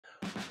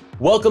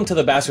Welcome to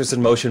the Masters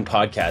in Motion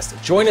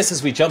podcast. Join us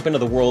as we jump into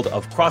the world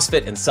of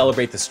CrossFit and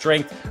celebrate the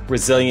strength,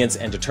 resilience,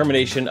 and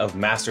determination of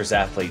Masters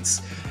athletes.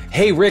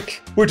 Hey,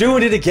 Rick, we're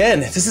doing it again.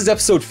 This is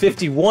episode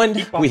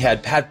 51. We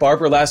had Pat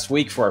Barber last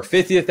week for our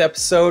 50th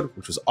episode,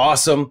 which was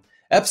awesome.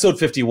 Episode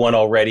 51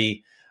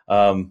 already.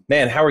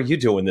 Man, how are you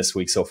doing this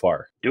week so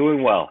far?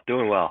 Doing well.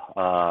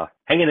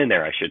 Hanging in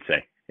there, I should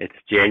say. It's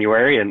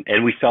January, and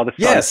we saw the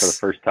sun for the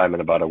first time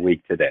in about a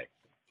week today.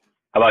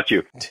 How about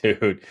you?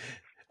 Dude,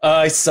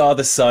 I saw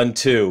the sun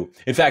too.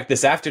 In fact,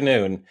 this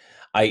afternoon,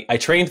 I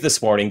trained this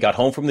morning, got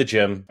home from the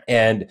gym,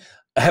 and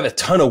I have a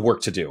ton of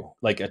work to do,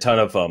 like a ton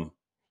of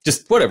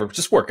just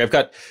work. I've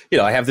got,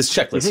 I have this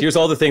checklist. Here's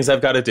all the things I've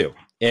got to do.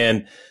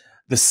 And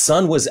the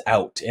sun was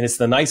out, and it's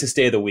the nicest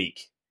day of the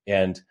week.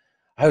 And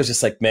I was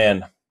just like,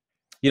 man,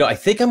 I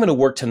think I'm going to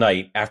work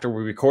tonight after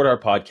we record our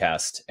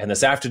podcast. And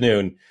this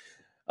afternoon,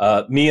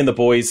 me and the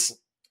boys,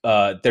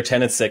 they're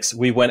 10 and 6.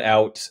 We went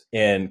out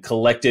and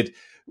collected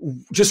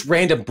just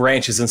random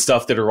branches and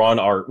stuff that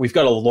are we've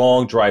got a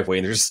long driveway,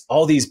 and there's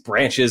all these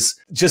branches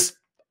just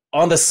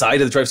on the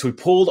side of the drive. So we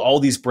pulled all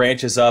these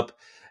branches up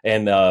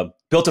and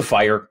built a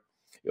fire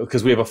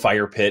because we have a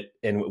fire pit,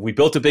 and we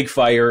built a big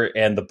fire,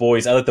 and I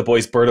let the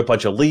boys burn a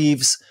bunch of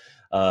leaves.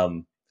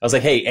 I was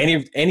like, hey,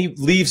 any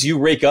leaves you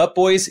rake up,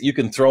 boys, you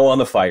can throw on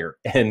the fire.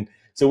 And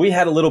so we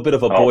had a little bit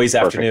of a boys'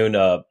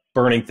 afternoon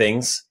burning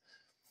things.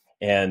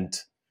 And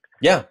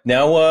yeah,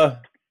 now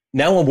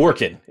I'm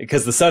working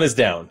because the sun is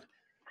down.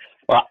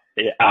 Well,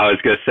 I was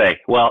going to say,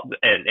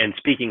 and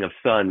speaking of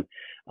sun,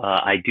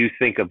 I do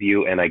think of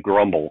you, and I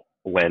grumble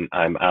when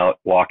I'm out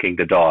walking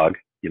the dog,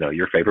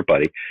 your favorite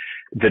buddy,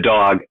 the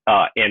dog,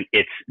 and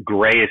it's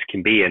gray as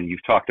can be. And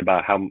you've talked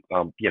about how,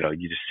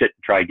 you just sit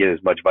and try to get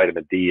as much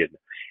vitamin D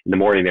in the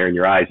morning there in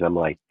your eyes. And I'm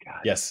like,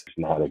 God, yes, there's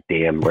not a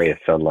damn ray of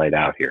sunlight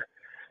out here.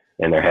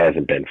 And there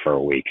hasn't been for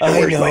a week. So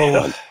where's my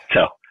son?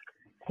 So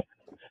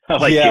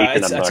like yeah, I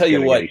tell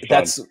you what,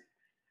 that's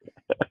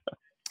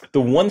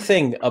the one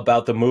thing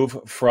about the move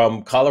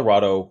from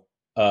Colorado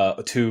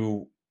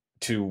to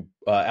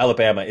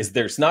Alabama is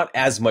there's not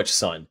as much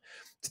sun.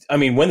 I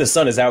mean, when the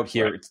sun is out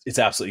here, right, it's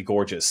absolutely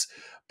gorgeous.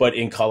 But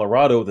in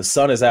Colorado, the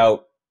sun is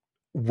out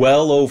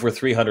well over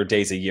 300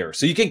 days a year.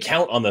 So you can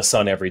count on the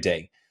sun every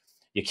day.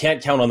 You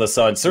can't count on the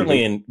sun,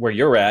 certainly in where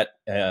you're at,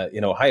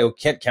 in Ohio,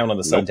 can't count on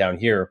the sun down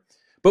here.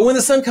 But when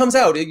the sun comes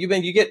out,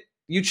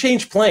 you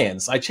change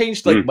plans. I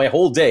changed my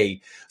whole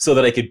day so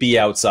that I could be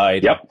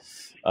outside. Yep.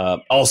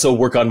 Also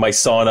work on my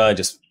sauna and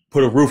just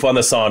put a roof on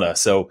the sauna.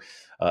 So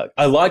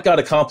a lot got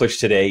accomplished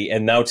today.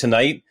 And now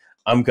tonight,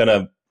 I'm going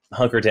to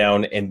hunker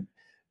down and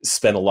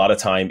spend a lot of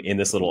time in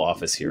this little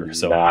office here.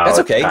 So that's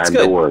okay. It's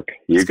good. To work.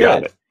 You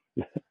got it.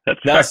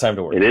 Now it's time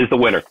to work. It is the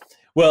winter.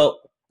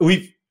 Well,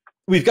 we've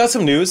got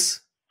some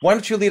news. Why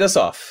don't you lead us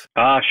off?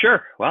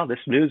 Sure. Well, this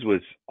news was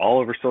all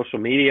over social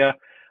media.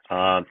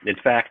 In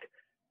fact,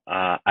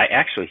 I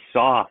actually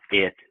saw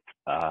it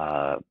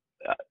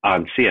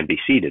on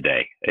CNBC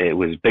today. It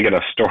was a big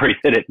enough story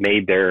that it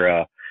made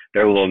their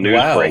little news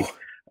break.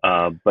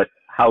 But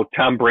how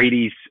Tom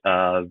Brady's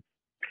brand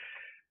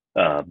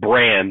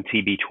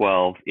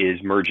TB12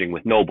 is merging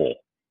with Noble,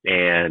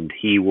 and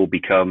he will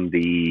become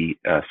the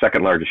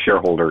second largest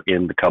shareholder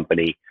in the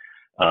company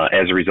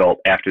as a result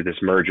after this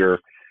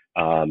merger.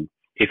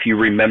 If you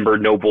remember,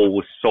 Noble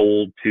was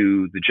sold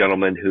to the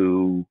gentleman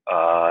who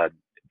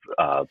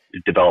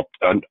developed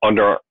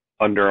Under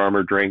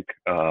Armour drink.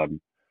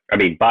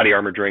 Body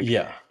Armor drink.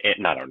 Yeah.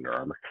 Not Under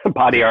Armour.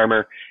 Body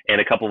Armor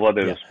and a couple of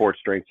other sports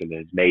drinks, and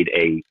has made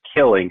a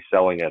killing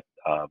selling it.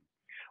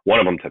 One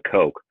of them to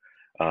Coke.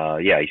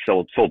 He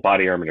sold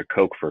Body Armor to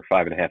Coke for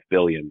 $5.5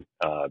 billion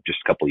just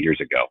a couple of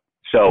years ago.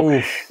 So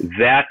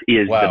that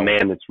is the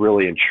man that's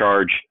really in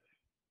charge.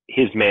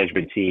 His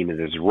management team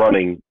is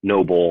running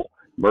Noble,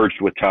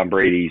 merged with Tom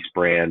Brady's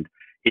brand.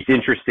 It's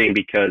interesting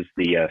because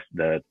the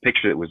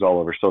picture that was all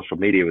over social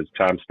media was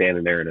Tom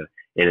standing there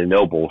in a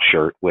Noble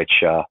shirt,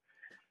 which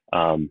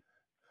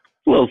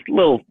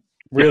little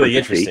really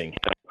interesting.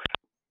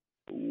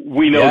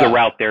 We know the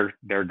route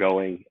they're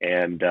going,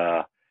 and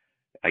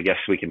I guess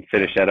we can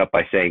finish that up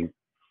by saying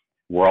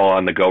we're all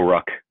on the Go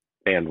Ruck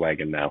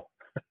bandwagon now.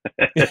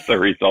 As a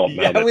result,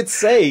 I would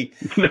say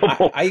when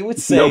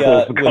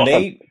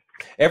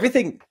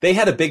they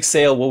had a big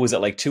sale. What was it,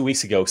 like 2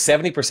 weeks ago?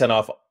 70%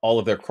 off all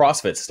of their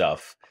CrossFit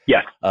stuff.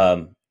 Yeah.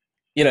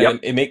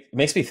 It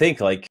makes me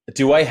think, like,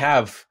 do I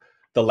have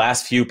the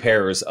last few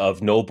pairs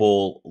of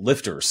Noble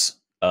lifters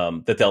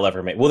that they'll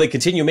ever make? Will they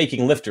continue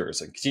making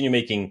lifters and continue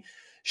making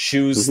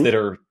shoes that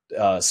are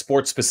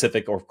sports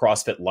specific or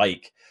CrossFit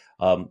like?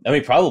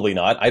 Probably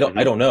not. I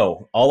don't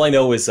know. All I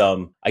know is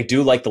I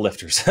do like the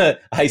lifters.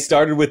 I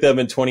started with them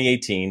in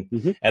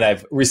 2018, and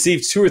I've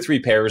received 2 or 3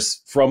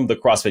 pairs from the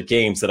CrossFit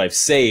Games that I've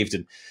saved.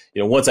 And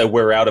once I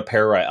wear out a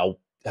pair, I'll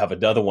have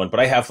another one.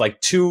 But I have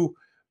like 2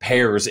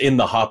 pairs in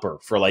the hopper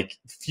for like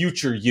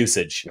future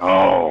usage.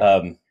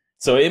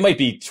 So it might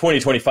be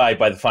 2025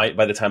 by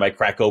the time I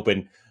crack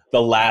open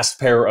the last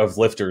pair of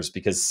lifters,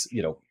 because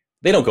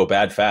they don't go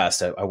bad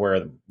fast. I wear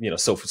them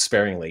so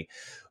sparingly.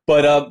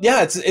 But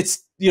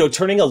it's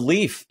turning a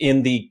leaf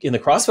in the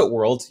CrossFit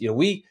world,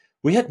 we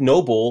had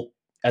Noble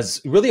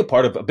as really a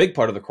big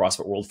part of the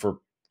CrossFit world for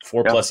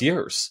 4+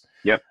 years.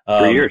 Yeah,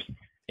 3 years.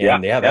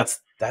 And that's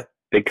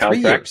big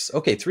contract. 3 years.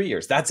 Okay, 3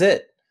 years. That's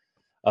it.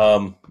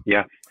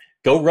 Yeah.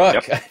 Go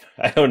Ruck. Yep.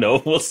 I don't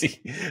know. We'll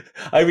see.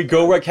 I mean,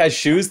 Go Ruck has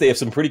shoes. They have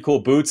some pretty cool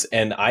boots,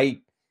 and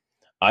I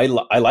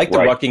like the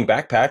rucking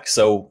backpack,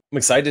 so I'm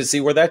excited to see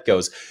where that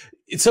goes.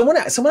 Someone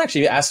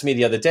actually asked me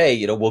the other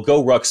day, will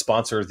Go Ruck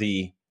sponsor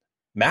the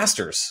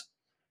Masters?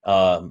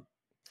 And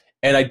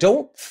I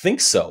don't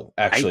think so,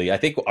 actually. I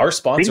think our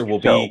sponsor will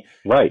be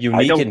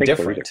unique and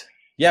different.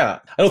 Yeah.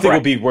 I don't think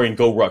we'll be wearing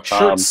Go Ruck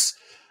shirts,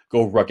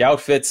 Go Ruck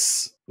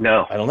outfits.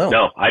 No. I don't know.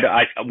 No.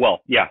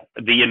 Well, yeah,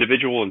 the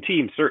individual and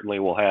team certainly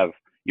will have,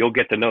 you'll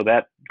get to know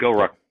that Go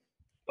Ruck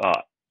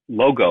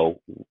logo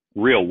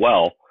real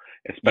well,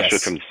 especially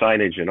from the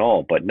signage and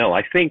all. But no,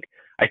 I think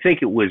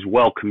it was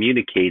well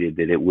communicated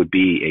that it would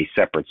be a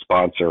separate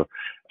sponsor.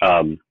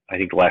 I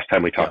think the last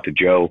time we talked to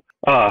Joe,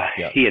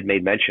 he had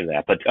made mention of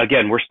that. But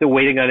again, we're still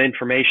waiting on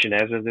information.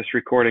 As of this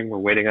recording, we're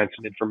waiting on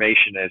some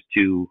information as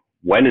to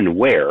when and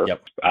where.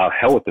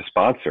 Hell with the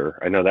sponsor.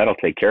 I know that'll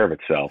take care of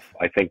itself.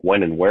 I think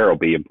when and where will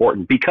be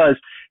important, because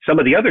some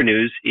of the other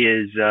news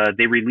is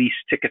they released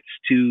tickets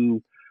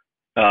to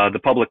the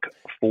public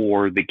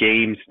for the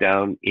games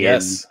down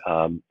in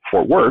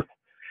Fort Worth.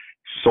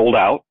 Sold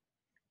out.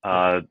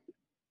 There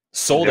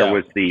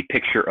was the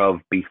picture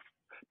of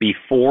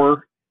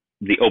before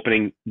the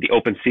open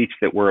seats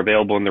that were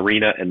available in the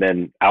arena, and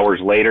then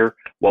hours later,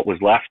 what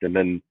was left, and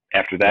then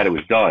after that, it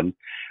was done.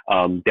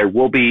 There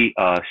will be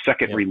a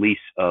second release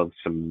of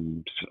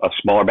a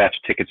smaller batch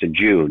of tickets in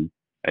June.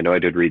 I know I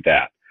did read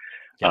that.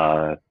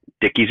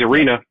 Dickey's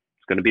Arena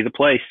is going to be the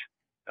place.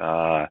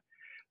 But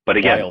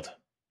again,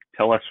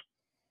 tell us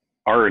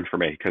our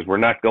information, because we're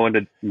not going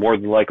to, more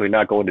than likely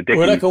not going to Dickey's.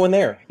 We're not going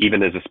there.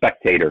 Even as a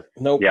spectator.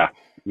 Nope. Yeah,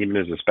 even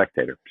as a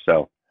spectator.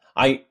 So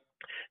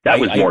that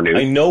was more news.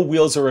 I know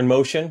wheels are in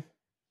motion.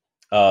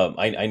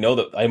 I know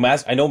that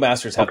I know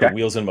Masters have the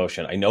wheels in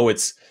motion. I know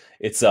it's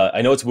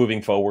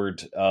moving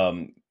forward.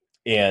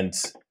 And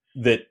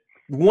that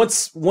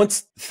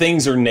once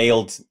things are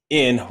nailed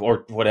in,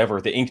 or whatever,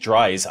 the ink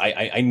dries,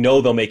 I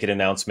know they'll make an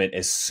announcement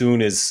as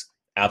soon as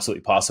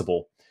absolutely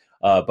possible.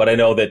 But I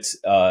know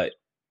that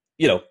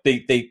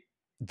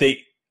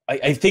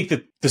I think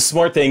that the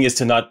smart thing is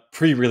to not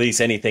pre-release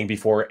anything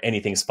before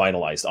anything's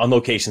finalized on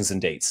locations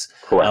and dates.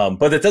 Correct.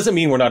 But that doesn't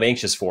mean we're not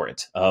anxious for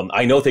it.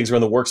 I know things are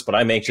in the works, but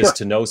I'm anxious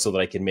to know so that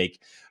I can make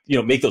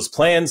those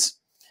plans.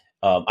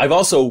 I've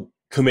also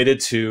committed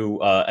to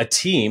a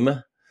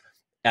team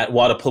at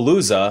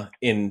Wadapalooza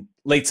in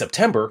late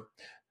September.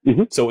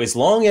 Mm-hmm. So as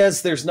long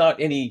as there's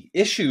not any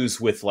issues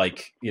with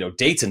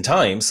dates and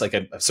times,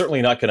 I'm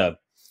certainly not going to.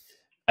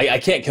 I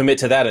can't commit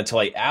to that until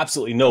I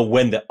absolutely know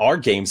when our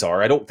games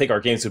are. I don't think our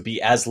games would be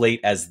as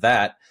late as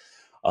that,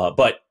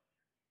 but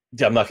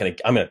I'm not going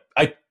to.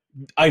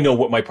 I know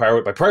what my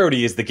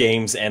priority is: the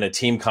games and a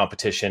team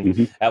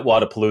competition at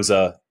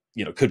Wadapalooza.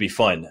 Could be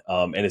fun,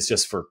 and it's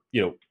just for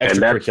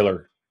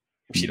extracurricular.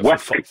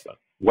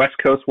 West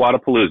Coast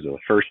Wadapalooza,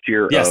 first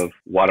year of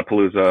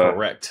Wadapalooza.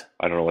 Correct.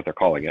 I don't know what they're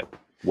calling it.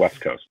 West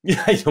Coast.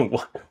 Yeah,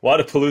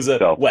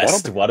 Wadapalooza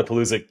West,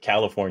 Wadapalooza,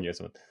 California.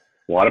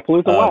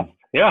 Wadapalooza West.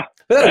 Yeah,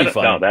 but that'll be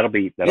fun. No, that'll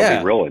be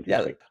real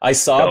interesting. Yeah. I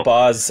saw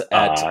Boz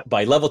at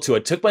my level 2. I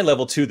took my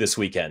level 2 this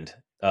weekend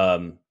up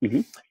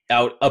in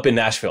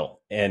Nashville,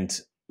 and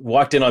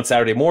walked in on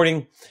Saturday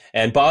morning,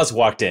 and Boz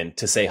walked in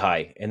to say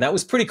hi, and that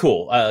was pretty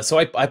cool. So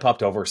I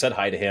popped over, said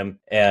hi to him,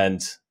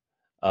 and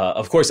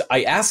of course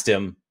I asked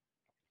him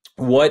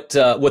what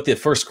the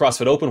first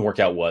CrossFit Open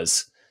workout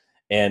was,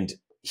 and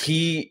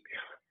he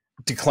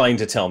declined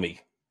to tell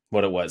me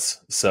what it was.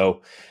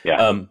 So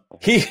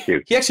he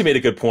actually made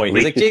a good point.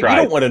 He's like, Jake, you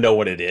don't want to know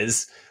what it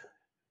is.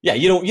 Yeah,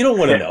 you don't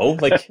want to know.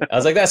 I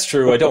was like, that's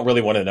true. I don't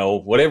really want to know.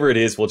 Whatever it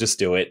is, we'll just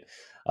do it.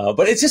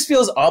 But it just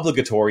feels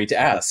obligatory to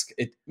ask.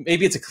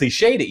 Maybe it's a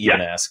cliche to even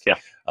ask. Yeah.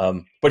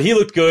 But he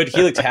looked good.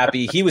 He looked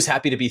happy. He was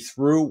happy to be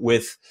through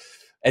with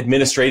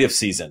administrative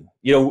season.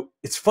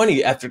 It's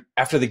funny,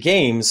 after the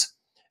games,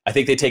 I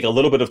think they take a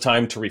little bit of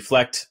time to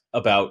reflect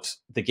about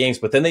the games,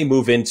 but then they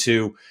move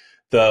into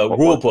the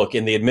rule book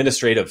and the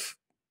administrative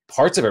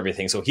parts of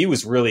everything. So he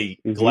was really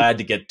glad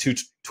to get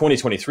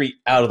 2023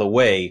 out of the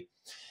way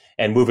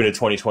and move into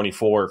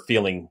 2024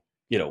 feeling,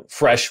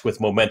 fresh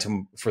with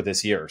momentum for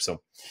this year.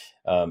 So,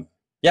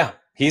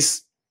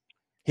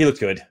 he looked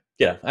good.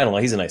 Yeah, I don't know.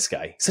 He's a nice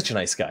guy. Such a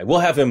nice guy. We'll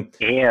have him,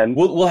 and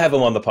we'll have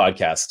him on the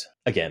podcast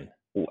again.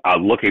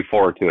 I'm looking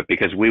forward to it,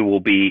 because we will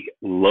be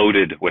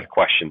loaded with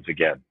questions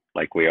again,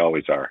 like we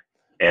always are.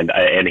 And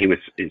he was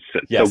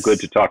so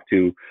good to talk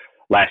to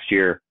last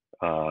year.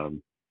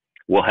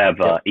 We'll have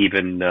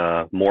even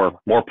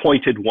more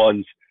pointed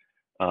ones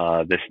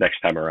this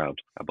next time around,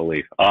 I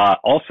believe.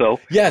 Also,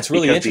 it's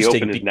really interesting. The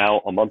Open is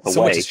now a month away.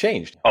 So much has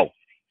changed. Oh,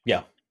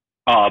 yeah.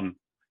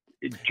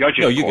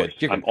 Judges course. You're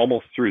good. I'm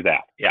almost through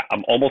that. Yeah,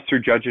 I'm almost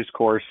through judges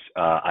course.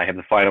 I have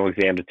the final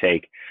exam to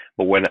take.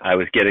 But when I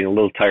was getting a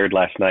little tired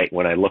last night,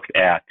 when I looked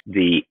at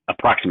the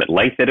approximate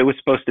length that it was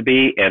supposed to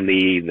be and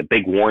the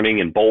big warning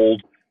in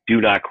bold,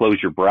 do not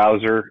close your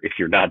browser if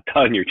you're not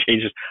done your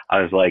changes,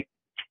 I was like,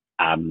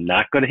 I'm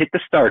not going to hit the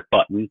start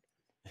button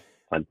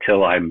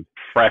until I'm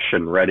fresh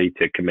and ready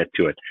to commit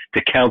to it,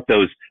 to count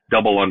those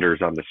double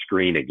unders on the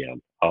screen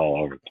again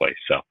all over the place.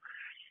 So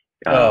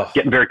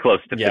getting very close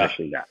to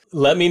finishing that.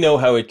 Let me know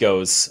how it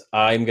goes.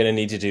 I'm going to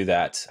need to do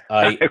that.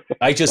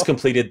 I just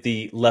completed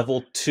the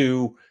level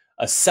 2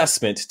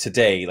 assessment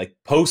today, like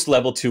post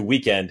level 2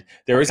 weekend.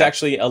 There is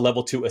actually a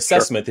level 2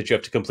 assessment that you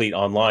have to complete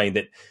online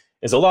that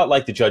is a lot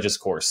like the judges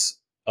course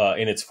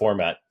in its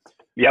format.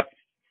 Yep.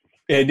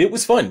 And it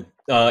was fun.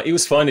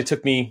 It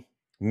took me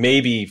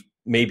maybe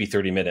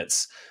 30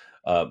 minutes,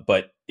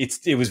 but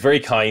it was very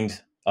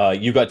kind.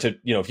 You got to,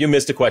 if you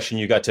missed a question,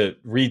 you got to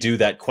redo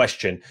that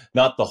question,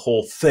 not the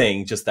whole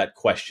thing, just that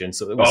question.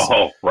 So it was,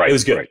 it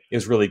was good. Right. It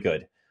was really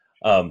good.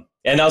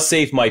 And I'll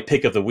save my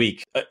pick of the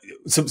week.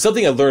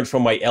 Something I learned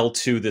from my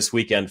L2 this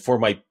weekend for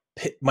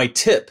my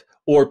tip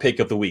or pick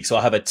of the week. So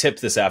I'll have a tip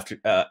this at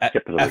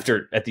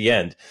the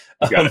end.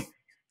 Got it.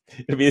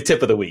 It'll be the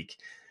tip of the week.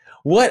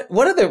 What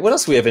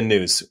else do we have in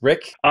news,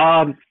 Rick?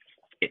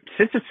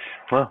 Since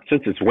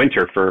it's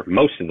winter for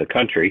most of the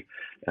country,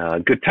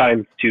 good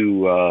time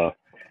to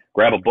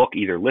grab a book,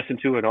 either listen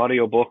to an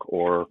audio book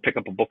or pick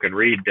up a book and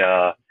read.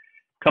 A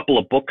couple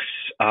of books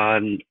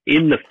in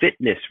the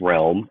fitness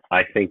realm,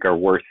 I think, are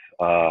worth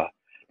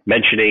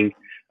mentioning.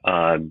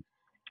 There's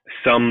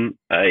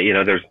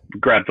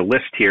grabbed a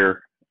list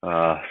here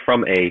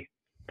from a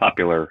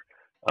popular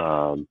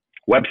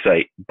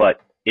website,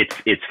 but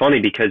it's funny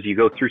because you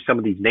go through some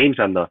of these names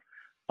on the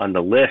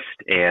list,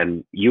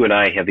 and you and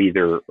I have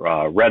either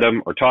read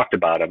them or talked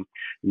about them.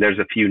 And there's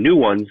a few new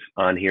ones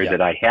on here that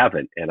I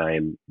haven't, and I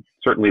am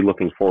certainly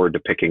looking forward to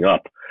picking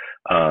up.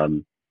 I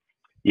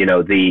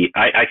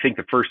think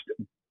the first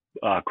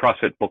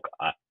CrossFit book,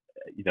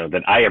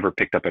 that I ever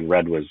picked up and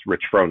read was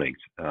Rich Froning's.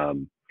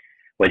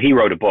 When he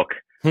wrote a book,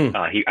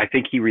 I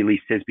think he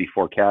released his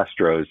before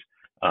Castro's.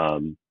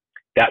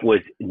 That was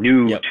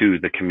new to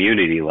the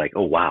community. Like,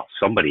 oh wow,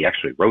 somebody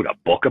actually wrote a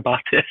book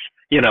about this,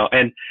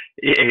 and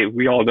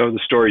we all know the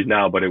stories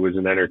now, but it was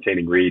an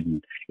entertaining read.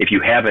 And if you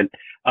haven't,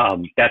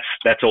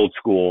 that's old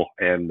school,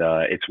 and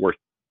it's worth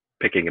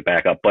picking it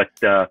back up. But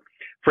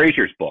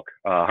Frazier's book,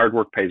 Hard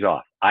Work Pays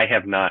Off, I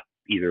have not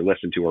either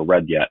listened to or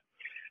read yet.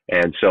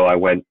 And so I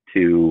went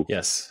to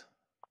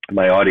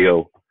my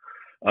audio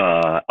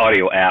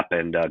app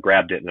and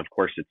grabbed it. And of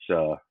course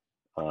it's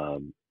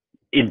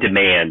in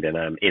demand, and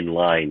I'm in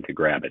line to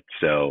grab it.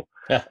 So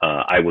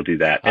I will do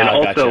that. And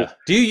also,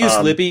 do you use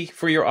Libby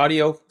for your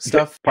audio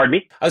stuff? Pardon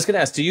me? I was going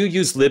to ask, do you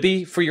use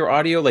Libby for your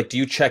audio? Like, do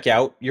you check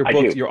out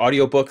your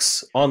audio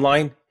books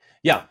online?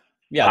 Yeah,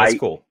 that's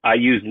cool. I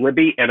use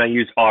Libby and I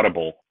use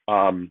Audible.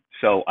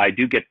 So I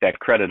do get that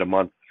credit a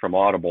month from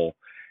Audible.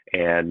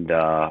 And,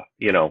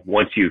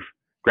 once you've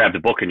grabbed a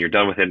book and you're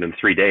done with it in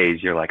 3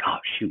 days, you're like, oh,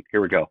 shoot,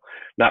 here we go.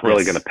 Not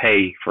really going to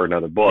pay for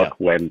another book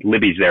when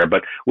Libby's there.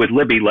 But with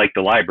Libby, like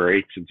the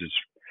library, since it's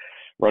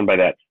run by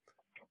that,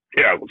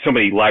 so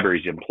many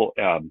libraries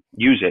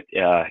use it,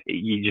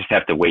 you just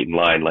have to wait in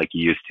line like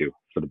you used to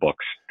for the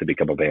books to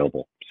become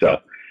available. So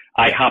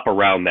I hop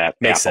around that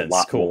app a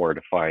lot more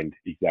to find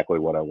exactly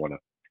what I want to.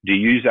 Do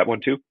you use that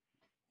one too?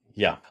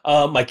 Yeah.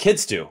 My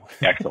kids do.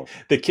 Excellent.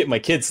 My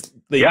kids,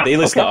 they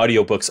listen to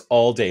audiobooks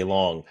all day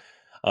long.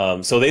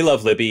 So they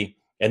love Libby,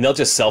 and they'll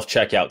just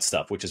self-check out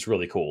stuff, which is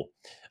really cool.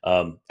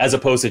 As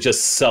opposed to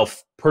just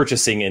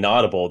self-purchasing in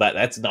Audible.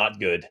 That's not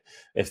good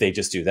if they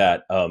just do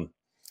that.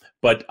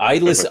 But I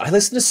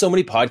listen to so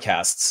many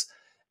podcasts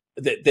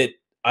that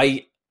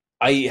I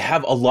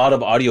have a lot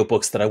of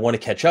audiobooks that I want to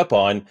catch up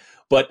on,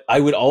 but I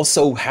would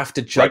also have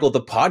to juggle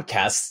the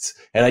podcasts,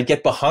 and I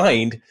get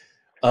behind.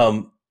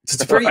 So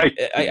it's very.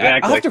 I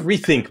have to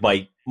rethink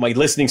my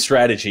listening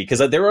strategy, because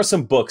there are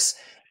some books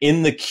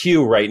in the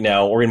queue right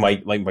now, or in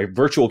my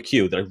virtual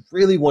queue, that I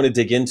really want to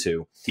dig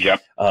into.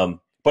 Yep.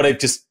 But I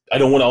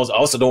don't want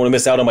to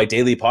miss out on my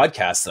daily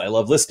podcasts that I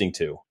love listening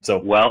to. So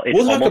we'll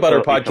talk about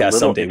our podcast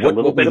someday.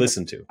 What we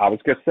listen to. I was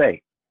going to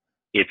say,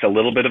 it's a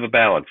little bit of a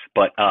balance,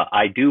 but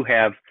I do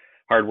have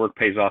Hard Work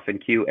Pays Off in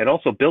queue, and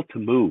also Built to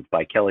Move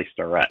by Kelly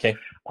Starrett. Okay.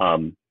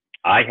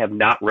 I have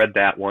not read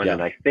that one,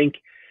 and I think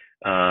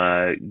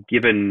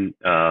given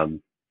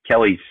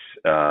Kelly's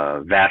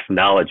vast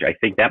knowledge, I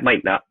think that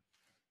might not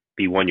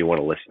be one you want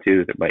to listen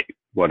to. That might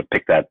want to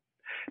pick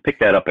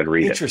that up and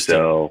read it.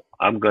 So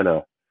I'm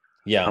gonna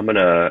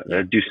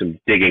do some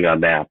digging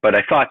on that. But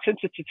I thought, since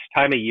it's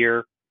time of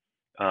year,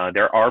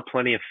 there are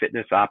plenty of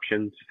fitness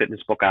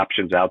book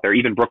options out there.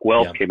 Even Brooke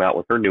Wells came out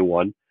with her new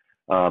one.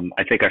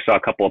 I think I saw a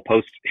couple of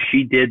posts.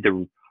 She did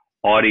the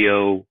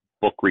audio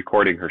book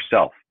recording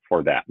herself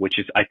for that, which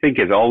is, I think,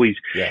 is always,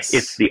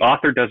 if the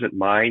author doesn't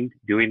mind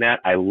doing that,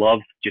 I love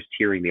just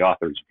hearing the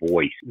author's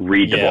voice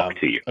read the book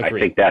to you. Agreed. I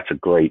think that's a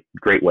great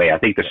way. I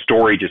think the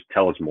story just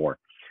tells more.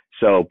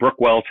 So Brooke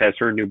Wells has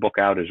her new book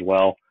out as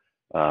well.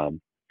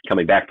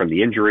 coming back from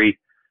the injury,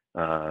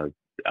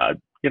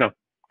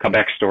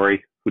 comeback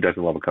story. Who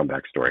doesn't love a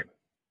comeback story?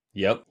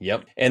 Yep.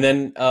 And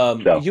then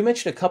you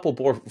mentioned a couple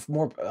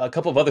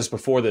of others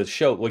before the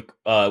show. Like,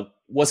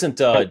 wasn't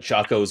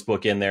Jocko's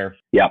book in there?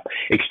 Yeah,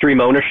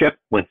 Extreme Ownership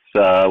with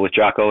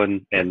Jocko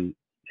and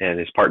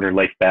his partner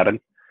Leif Babin.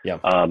 Yeah,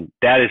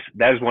 that is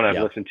one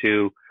I've listened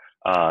to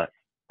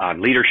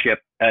on leadership.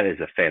 That is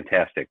a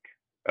fantastic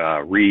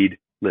read,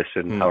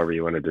 listen, however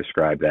you want to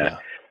describe that.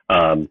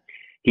 Yeah.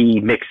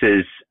 He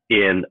mixes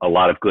in a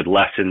lot of good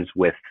lessons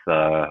with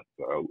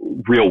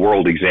real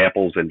world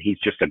examples, and he's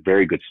just a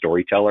very good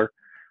storyteller.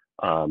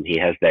 He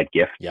has that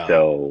gift,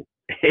 so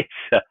it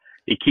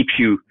keeps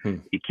you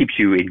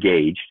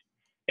engaged.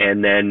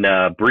 And then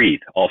Breathe.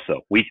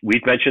 Also,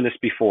 we've mentioned this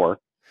before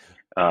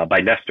by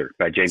Nestor,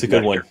 by James. It's a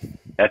good Nestor. one.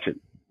 That's it.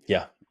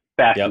 Yeah,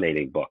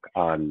 fascinating book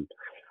on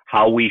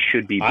how we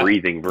should be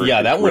breathing versus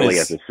that really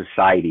as a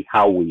society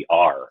how we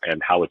are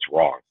and how it's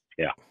wrong.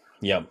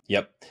 Yep.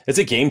 It's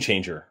a game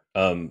changer.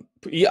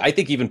 I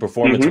think even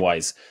performance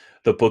wise,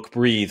 the book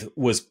Breathe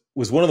was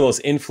one of the most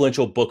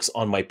influential books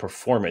on my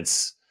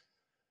performance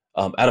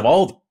out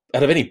of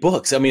any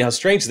books. I mean, how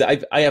strange is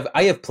that I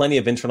have plenty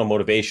of internal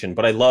motivation,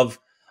 but I've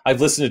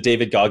listened to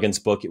David Goggins'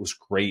 book. It was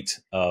great.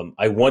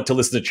 I want to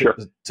listen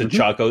to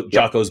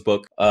Jocko's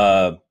book.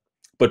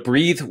 But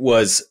Breathe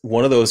was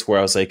one of those where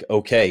I was like,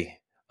 okay,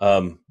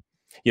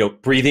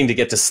 breathing to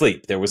get to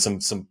sleep. There was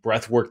some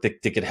breath work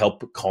that could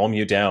help calm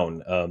you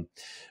down.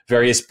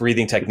 Various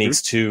breathing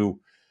techniques to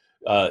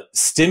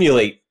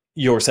stimulate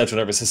your central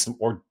nervous system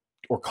or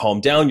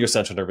calm down your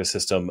central nervous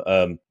system.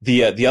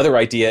 The other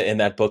idea in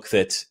that book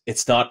that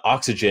it's not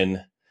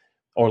oxygen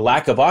or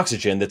lack of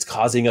oxygen that's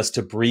causing us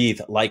to breathe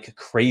like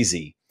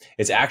crazy.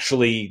 It's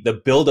actually the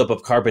buildup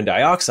of carbon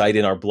dioxide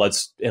in our blood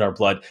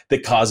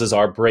that causes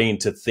our brain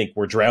to think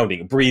we're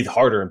drowning. Breathe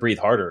harder and breathe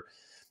harder.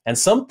 And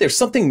there's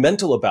something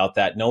mental about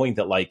that, knowing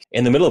that like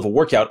in the middle of a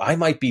workout, I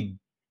might be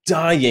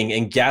dying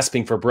and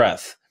gasping for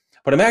breath,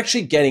 but I'm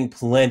actually getting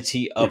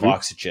plenty of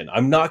oxygen.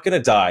 I'm not going to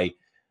die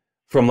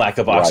from lack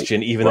of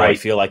oxygen, even though I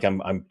feel like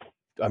I'm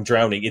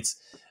drowning.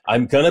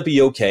 I'm going to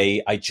be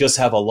okay. I just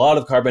have a lot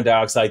of carbon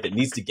dioxide that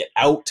needs to get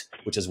out,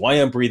 which is why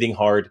I'm breathing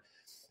hard.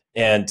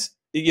 And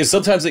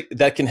sometimes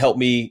that can help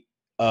me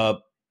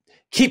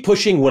keep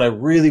pushing when I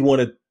really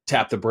want to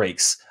tap the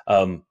brakes.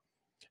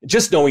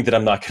 Just knowing that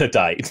I'm not going to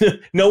die,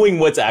 knowing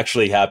what's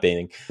actually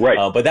happening. Right.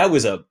 But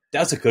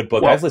that's a good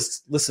book. Well, I've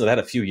listened to that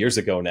a few years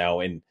ago now,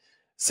 and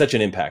such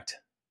an impact.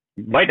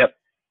 Might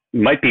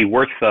be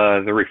worth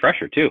the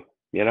refresher too.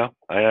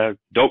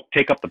 Don't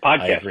take up the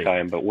podcast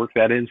time, but work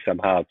that in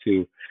somehow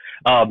too.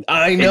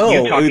 I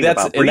know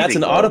that's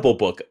an Audible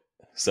book.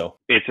 So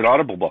it's an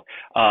Audible book.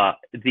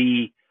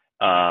 The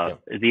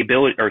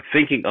ability or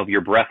thinking of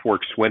your breath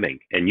work swimming,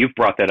 and you've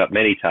brought that up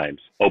many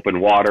times. Open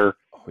water.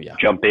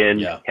 Jump in,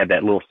 have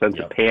that little sense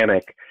of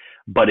panic,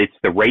 but it's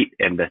the rate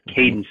and the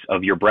cadence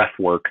of your breath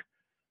work,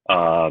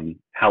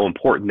 how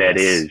important that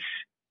is.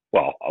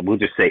 Well, we'll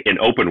just say in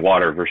open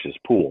water versus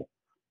pool,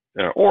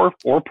 or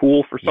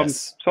pool for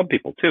some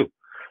people too.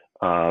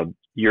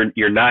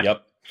 You're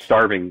not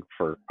starving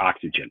for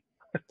oxygen,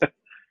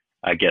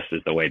 I guess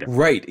is the way to.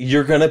 Right.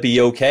 You're going to be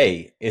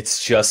okay.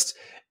 It's just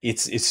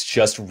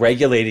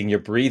regulating your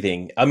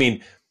breathing. I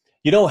mean,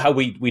 you know how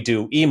we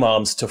do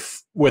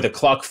EMOMs where the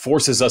clock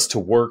forces us to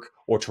work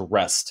or to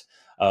rest.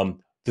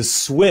 The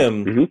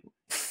swim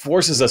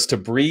forces us to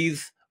breathe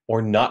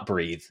or not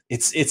breathe.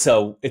 It's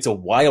a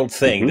wild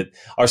thing that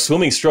our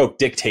swimming stroke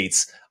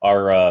dictates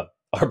our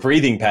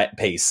breathing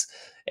pace,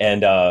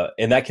 and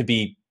that could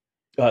be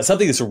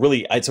something that's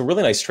it's a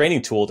really nice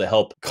training tool to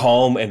help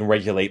calm and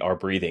regulate our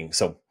breathing.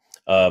 So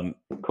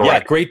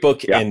great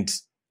book. Yeah. And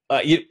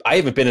I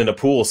haven't been in a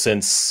pool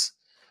since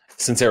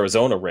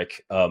Arizona,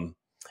 Rick.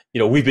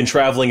 We've been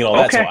traveling and all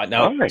that. So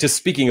now, just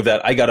speaking of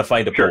that, I got to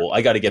find a pool.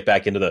 I got to get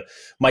back into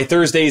my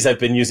Thursdays I've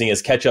been using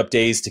as catch-up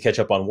days to catch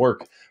up on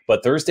work.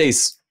 But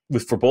Thursdays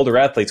for Boulder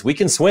athletes, we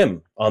can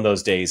swim on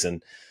those days.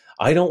 And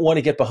I don't want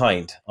to get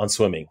behind on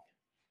swimming.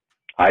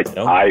 I'm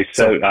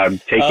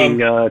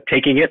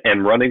taking it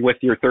and running with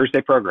your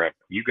Thursday program.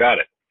 You got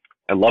it.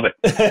 I love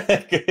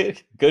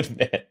it.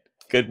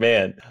 Good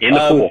man. In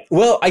the pool.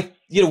 Well,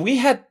 we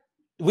had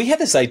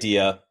this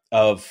idea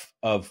of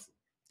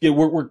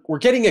we're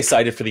getting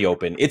excited for the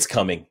Open. It's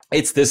coming.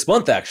 It's this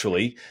month,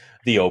 actually,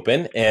 the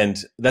Open, and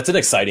that's an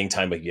exciting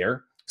time of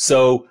year.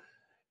 So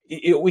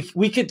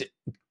we could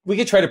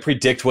try to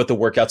predict what the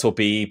workouts will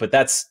be, but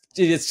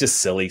it's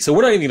just silly. So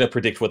we're not even going to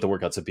predict what the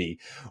workouts will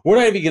be. We're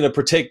not even going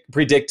to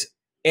predict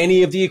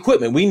any of the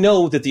equipment. We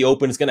know that the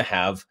Open is going to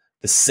have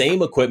the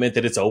same equipment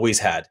that it's always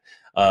had.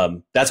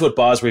 That's what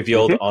Boz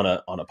revealed on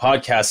a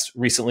podcast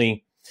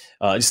recently.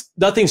 Just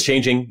nothing's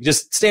changing,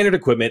 just standard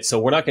equipment. So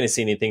we're not going to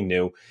see anything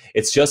new.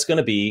 It's just going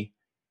to be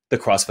the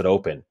CrossFit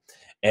Open.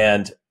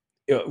 And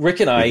Rick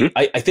and I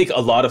think a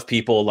lot of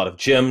people, a lot of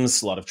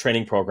gyms, a lot of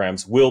training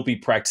programs will be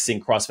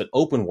practicing CrossFit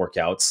Open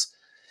workouts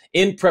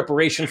in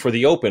preparation for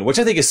the Open, which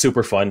I think is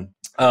super fun.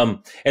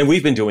 And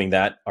we've been doing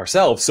that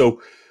ourselves.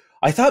 So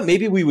I thought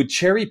maybe we would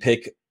cherry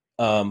pick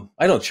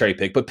I don't cherry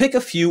pick, but pick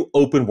a few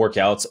open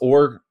workouts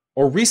or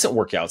recent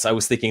workouts. I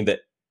was thinking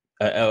that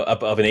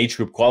of an age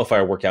group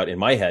qualifier workout in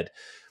my head,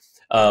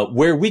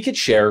 where we could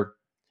share,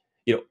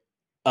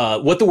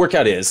 what the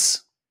workout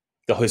is,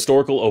 the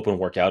historical open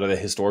workout or the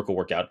historical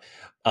workout,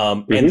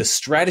 and the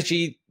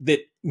strategy that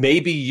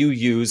maybe you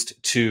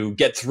used to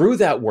get through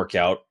that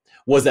workout.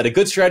 Was that a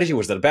good strategy?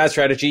 Was that a bad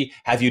strategy?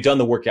 Have you done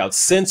the workout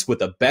since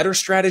with a better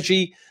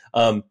strategy?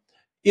 I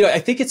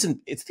think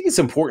it's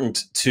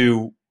important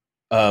to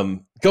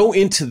go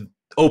into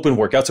open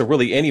workouts or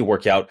really any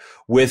workout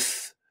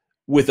with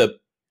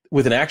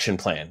an action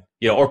plan,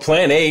 or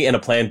plan A and a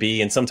plan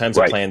B and sometimes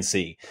a plan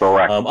C.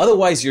 Correct.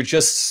 Otherwise, you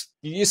just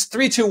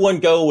 3, 2, 1,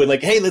 go, and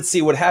like, hey, let's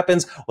see what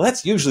happens. Well,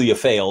 that's usually a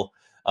fail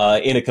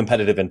in a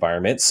competitive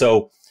environment.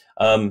 So,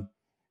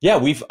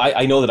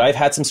 I know that I've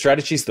had some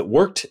strategies that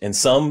worked and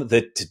some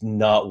that did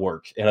not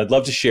work, and I'd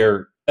love to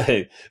share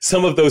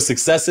some of those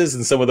successes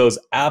and some of those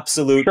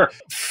absolute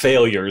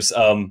failures.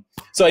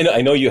 So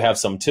I know you have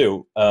some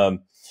too.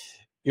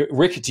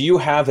 Rick, do you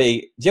have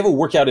a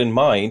workout in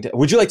mind?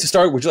 Would you like to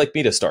start? Would you like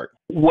me to start?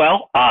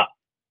 Well,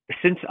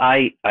 since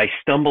I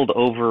stumbled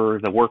over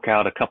the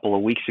workout a couple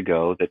of weeks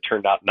ago that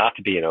turned out not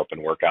to be an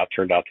open workout,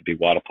 turned out to be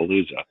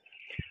Wadapalooza.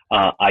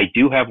 I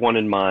do have one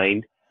in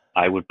mind.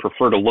 I would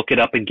prefer to look it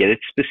up and get it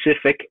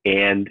specific,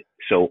 and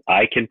so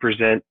I can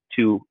present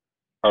to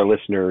our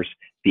listeners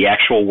the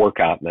actual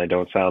workout, and I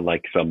don't sound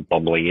like some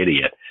bumbling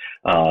idiot.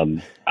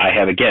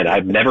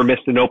 I've never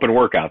missed an open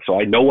workout, so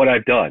I know what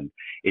I've done.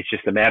 It's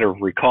just a matter of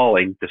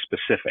recalling the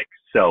specifics.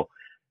 So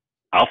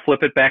I'll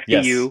flip it back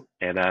to you,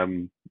 and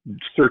I'm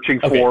searching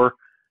for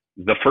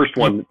the first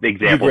one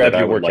example that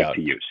I would like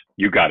to use.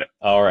 You got it.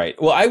 All right.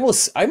 Well,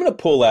 I'm going to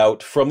pull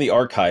out from the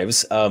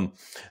archives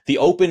the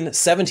Open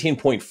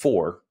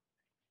 17.4,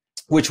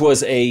 which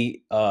was a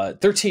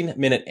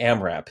 13-minute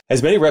AMRAP.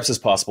 As many reps as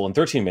possible in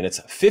 13 minutes,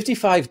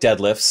 55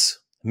 deadlifts.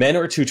 Men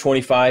are at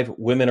 225,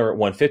 women are at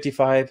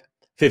 155,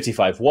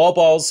 55 wall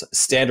balls,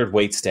 standard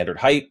weight, standard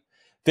height,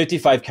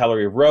 55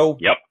 calorie row,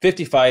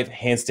 55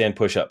 handstand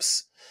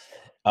push-ups.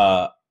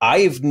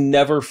 I've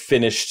never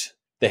finished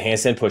the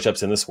handstand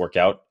push-ups in this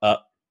workout.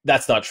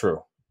 That's not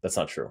true.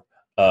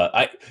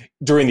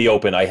 During the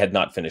Open, I had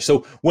not finished.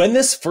 So when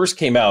this first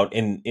came out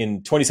in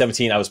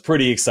 2017, I was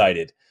pretty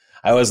excited.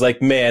 I was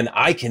like, man,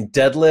 I can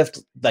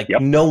deadlift like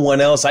no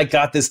one else. I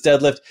got this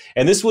deadlift.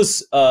 And this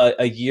was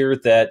a year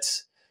that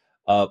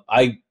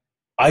I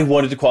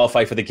wanted to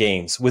qualify for the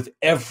games with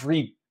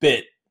every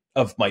bit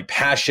of my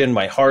passion,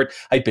 my heart.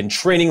 I'd been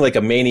training like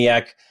a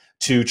maniac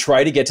to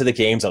try to get to the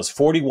games. I was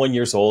 41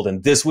 years old,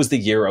 and this was the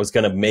year I was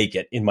going to make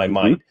it in my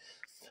mind.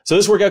 So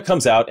this workout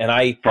comes out, and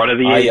front of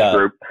the age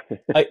group.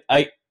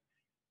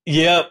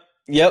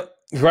 Yep,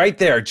 right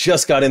there.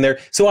 Just got in there.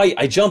 So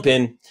I jump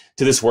in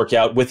to this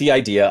workout with the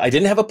idea. I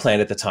didn't have a plan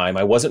at the time.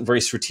 I wasn't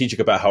very strategic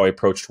about how I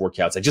approached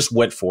workouts. I just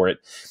went for it.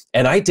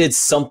 And I did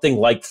something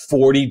like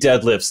 40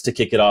 deadlifts to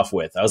kick it off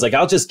with. I was like,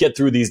 I'll just get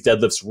through these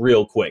deadlifts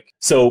real quick.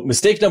 So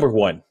mistake number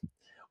one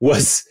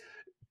was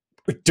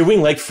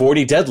doing like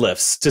 40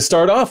 deadlifts to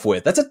start off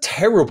with. That's a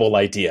terrible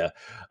idea.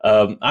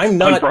 I'm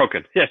not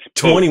unbroken. Yes,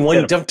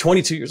 21,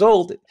 22 years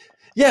old.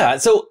 Yeah.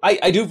 So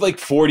I do like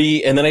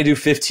 40 and then I do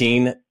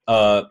 15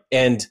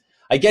 and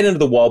I get into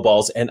the wall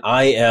balls and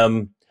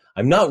I'm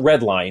not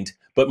redlined,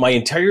 but my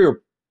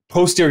entire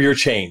posterior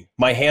chain,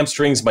 my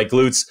hamstrings, my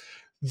glutes,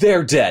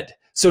 they're dead.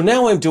 So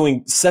now I'm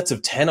doing sets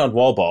of 10 on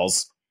wall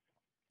balls,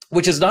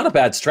 which is not a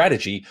bad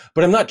strategy,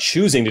 but I'm not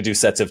choosing to do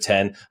sets of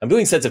 10. I'm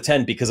doing sets of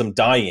 10 because I'm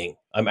dying.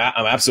 I'm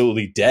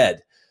absolutely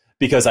dead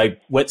because I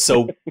went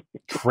so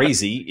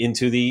crazy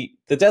into the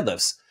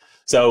deadlifts.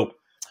 So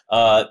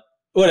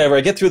whatever,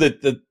 I get through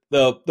the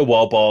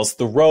wall balls.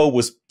 The row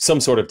was some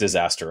sort of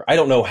disaster. I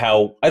don't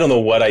know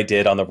what I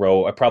did on the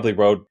row. I probably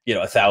rowed,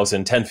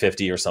 1,000,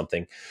 1050 or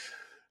something.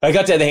 I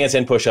got to the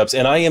handstand push-ups,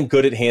 and I am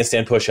good at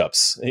handstand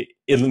push-ups.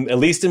 At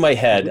least in my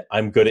head,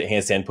 I'm good at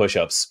handstand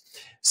push-ups.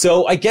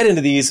 So I get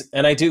into these,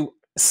 and I do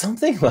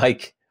something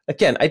like,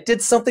 again, I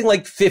did something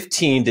like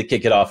 15 to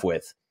kick it off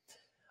with.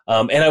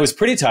 And I was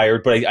pretty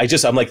tired, but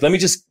I'm like, let me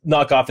just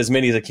knock off as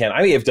many as I can.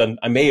 I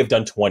may have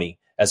done 20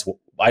 as,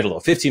 I don't know,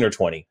 15 or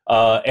 20.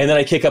 And then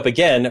I kick up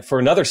again for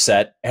another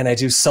set, and I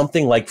do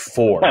something like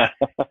 4.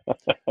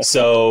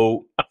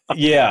 So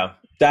yeah,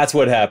 that's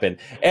what happened.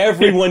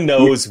 Everyone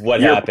knows what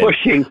happened.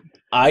 Pushing.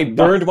 I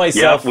burned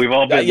myself. Yeah, we've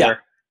all been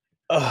there.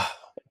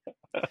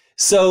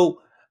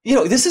 So,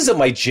 this is at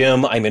my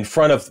gym. I'm in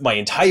front of my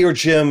entire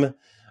gym.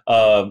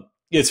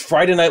 It's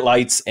Friday Night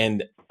Lights,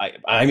 and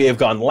I may have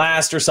gone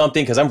last or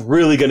something because I'm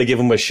really going to give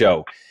them a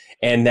show.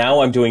 And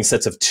now I'm doing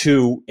sets of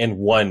 2 and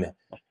 1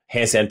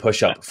 handstand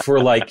push-up for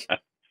like,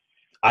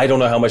 I don't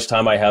know how much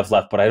time I have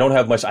left, but I don't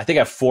have much. I think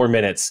I have 4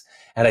 minutes.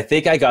 And I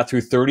think I got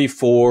through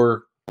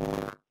 34,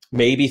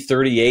 maybe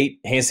 38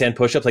 handstand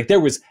push-ups. Like there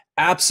was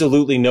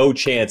absolutely no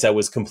chance I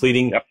was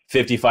completing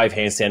 55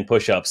 handstand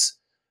push-ups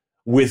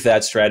with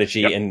that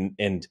strategy.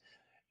 And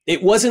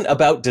it wasn't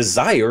about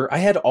desire. I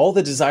had all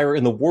the desire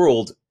in the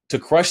world to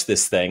crush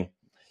this thing.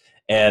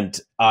 And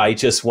I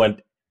just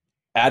went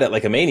at it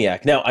like a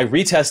maniac. Now I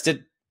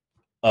retested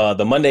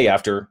the Monday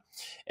after,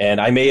 and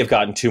I may have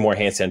gotten 2 more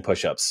handstand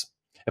push-ups.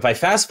 If I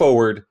fast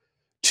forward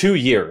 2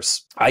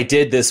 years, I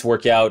did this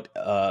workout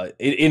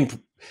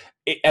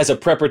as a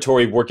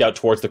preparatory workout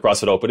towards the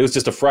CrossFit Open. It was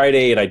just a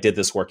Friday, and I did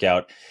this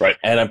workout. Right.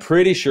 And I'm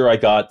pretty sure I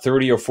got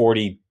 30 or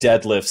 40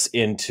 deadlifts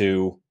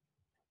into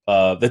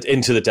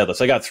the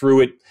deadlifts. I got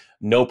through it,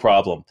 no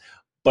problem.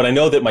 But I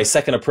know that my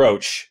second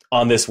approach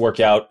on this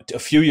workout a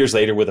few years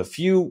later with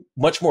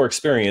much more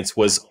experience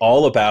was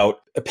all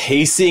about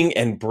pacing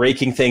and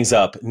breaking things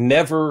up,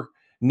 never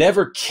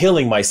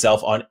killing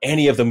myself on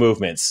any of the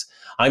movements.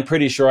 I'm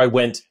pretty sure I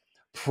went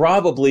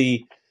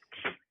probably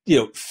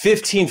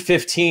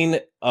 15-15,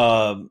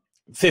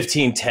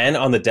 15-10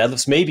 on the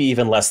deadlifts, maybe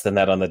even less than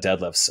that on the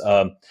deadlifts.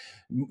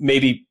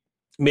 Maybe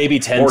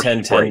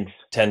 10-10-10,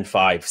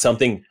 10-5,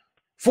 something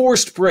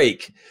forced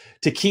break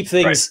to keep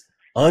things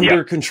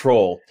under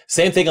control.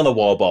 Same thing on the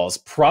wall balls,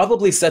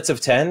 probably sets of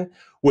 10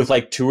 with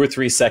like 2 or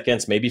 3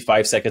 seconds, maybe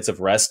 5 seconds of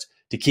rest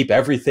to keep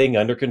everything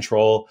under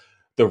control.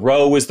 The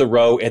row is the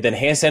row, and then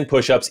handstand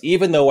push-ups,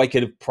 even though I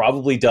could have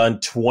probably done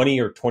 20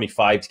 or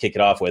 25 to kick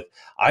it off with,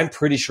 I'm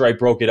pretty sure I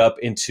broke it up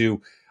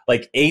into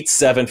like 8,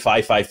 7,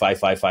 5, 5, 5,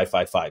 5, 5,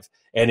 5, 5.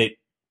 And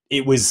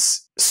it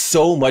was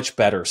so much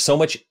better, so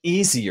much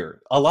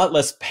easier, a lot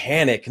less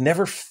panic,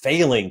 never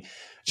failing,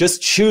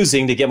 just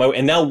choosing to get my,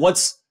 and now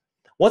once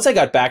I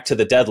got back to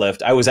the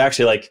deadlift, I was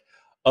actually like,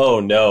 oh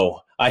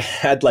no, I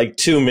had like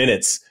 2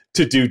 minutes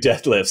to do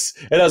deadlifts.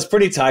 And I was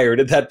pretty tired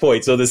at that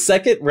point. So the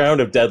second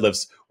round of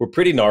deadlifts were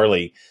pretty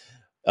gnarly.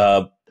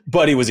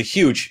 But it was a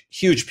huge,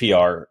 huge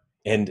PR.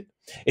 And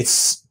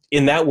it's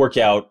in that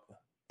workout,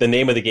 the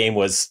name of the game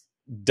was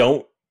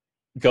don't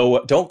go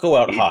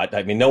out hot.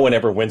 I mean, no one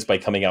ever wins by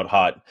coming out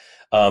hot.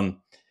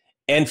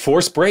 And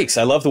force breaks.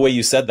 I love the way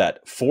you said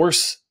that.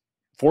 Force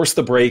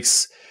the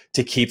breaks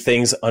to keep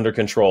things under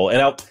control.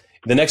 And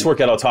the next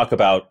workout I'll talk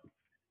about,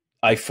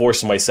 I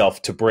forced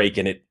myself to break,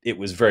 and it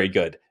was very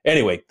good.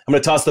 Anyway, I'm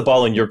going to toss the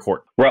ball in your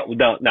court. Well,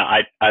 no,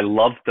 I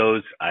love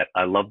those.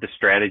 I love the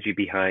strategy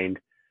behind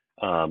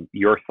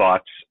your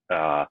thoughts.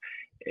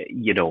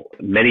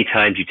 Many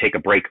times you take a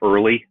break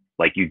early,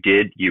 like you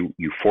did. You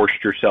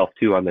forced yourself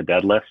to on the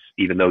deadlifts,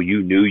 even though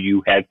you knew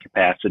you had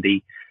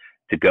capacity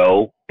to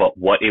go. But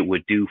what it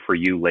would do for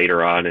you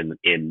later on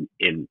in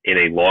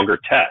a longer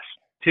test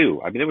too.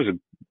 I mean, there was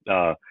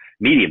a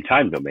medium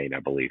time domain,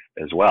 I believe,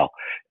 as well.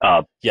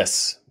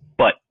 Yes.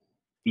 But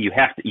you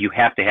have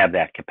to have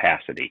that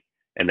capacity,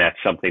 and that's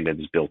something that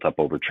is built up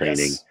over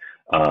training,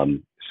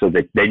 so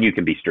that then you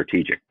can be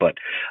strategic. But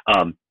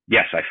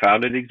yes, I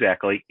found it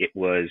exactly. It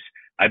was,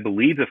 I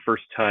believe, the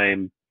first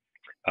time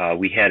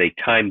we had a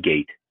time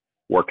gate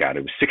workout.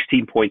 It was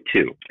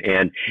 16.2,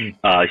 and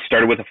I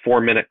started with a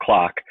 4-minute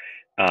clock.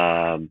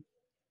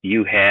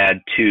 You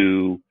had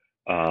to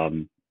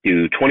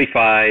do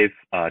 25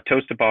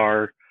 toes to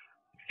bar,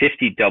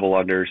 50 double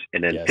unders,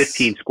 and then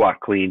 15 squat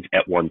cleans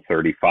at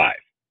 135.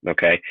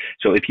 Okay.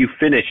 So if you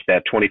finish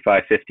that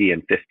 25, 50,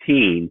 and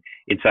 15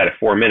 inside of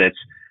 4 minutes,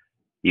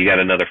 you got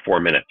another 4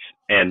 minutes.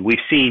 And we've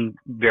seen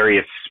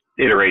various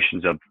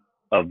iterations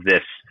of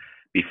this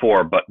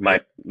before, but my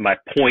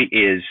point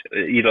is,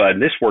 in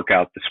this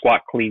workout, the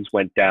squat cleans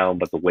went down,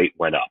 but the weight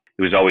went up.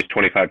 It was always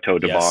 25 toe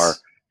to bar,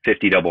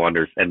 50 double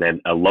unders, and then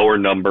a lower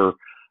number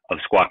of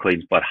squat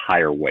cleans, but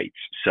higher weights.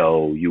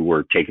 So you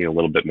were taking a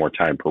little bit more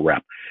time per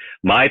rep.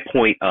 My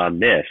point on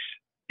this,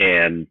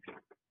 and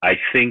I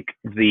think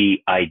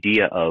the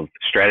idea of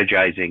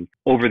strategizing,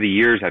 over the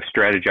years, I've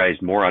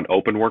strategized more on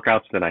open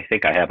workouts than I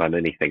think I have on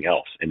anything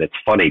else. And it's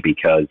funny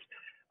because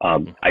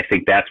I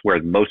think that's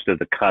where most of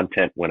the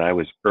content, when I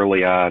was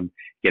early on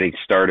getting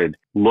started,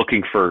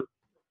 looking for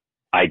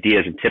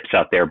ideas and tips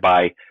out there,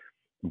 by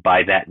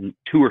that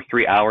 2 or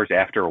 3 hours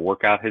after a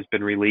workout has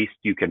been released,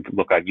 you can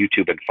look on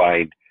YouTube and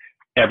find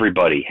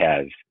everybody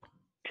has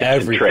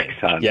tips and tricks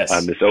on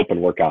this open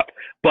workout.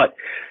 But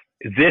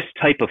this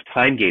type of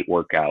time gate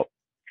workout,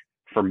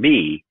 for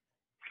me,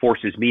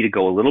 forces me to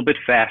go a little bit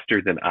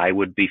faster than I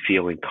would be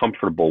feeling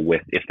comfortable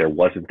with if there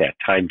wasn't that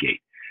time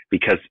gate.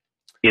 Because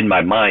in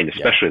my mind,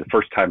 especially the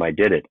first time I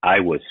did it,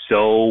 I was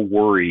so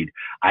worried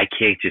I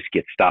can't just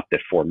get stopped at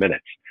 4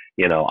 minutes.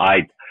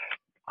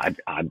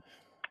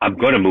 I'm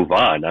going to move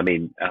on. I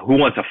mean, who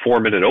wants a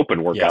 4-minute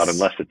open workout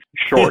unless it's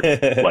short,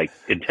 like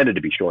intended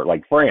to be short,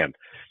 like Fran?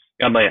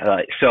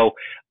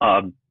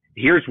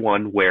 Here's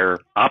one where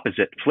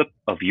opposite flip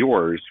of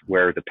yours,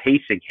 where the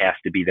pacing has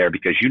to be there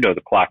because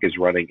the clock is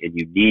running and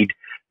you need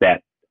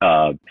that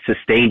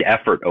sustained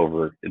effort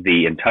over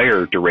the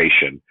entire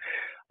duration.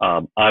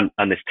 On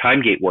this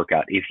time gate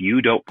workout, if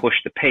you don't push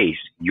the pace,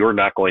 you're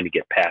not going to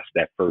get past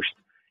that first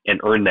and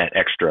earn that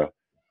extra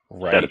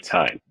set of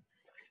time.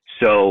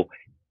 So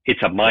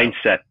it's a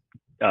mindset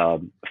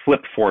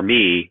flip for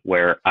me,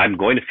 where I'm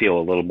going to feel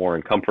a little more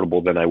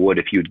uncomfortable than I would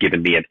if you'd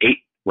given me an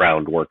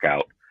 8-round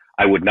workout.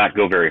 I would not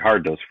go very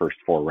hard those first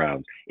 4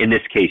 rounds. In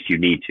this case, you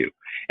need to.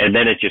 And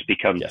then it just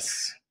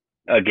becomes,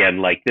 again,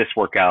 like this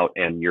workout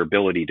and your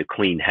ability to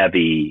clean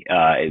heavy.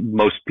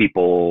 Most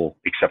people,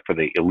 except for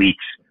the elites,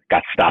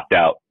 got stopped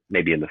out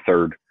maybe in the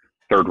third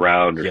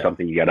round or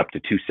something, you got up to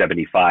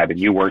 275, and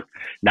you weren't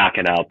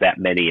knocking out that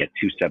many at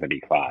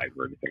 275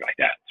 or anything like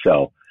that.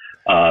 So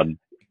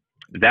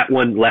that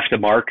one left a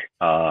mark,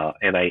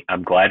 and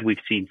I'm glad we've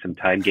seen some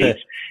time gains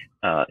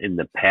in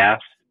the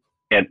past,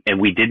 and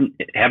we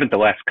haven't the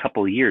last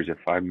couple of years, if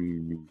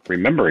I'm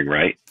remembering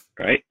right.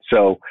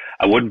 So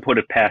I wouldn't put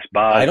it past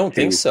Bob. I don't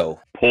think so.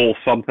 Pull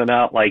something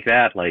out like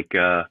that, like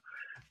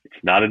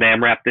it's not an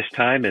AMRAP this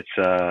time. It's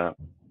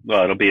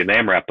well, it'll be an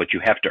AMRAP, but you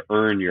have to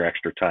earn your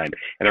extra time.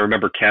 And I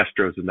remember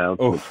Castro's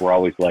announcements were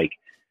always like,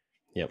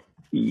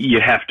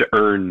 you have to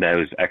earn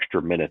those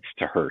extra minutes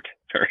to hurt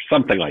or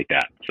something like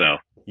that. So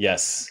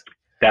yes,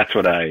 that's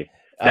what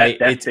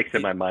that sticks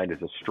in my mind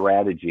as a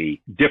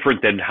strategy,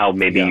 different than how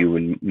maybe you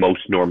would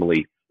most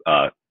normally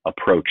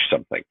approach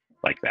something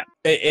like that.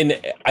 And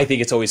I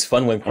think it's always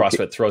fun when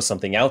CrossFit throws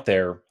something out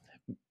there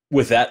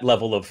with that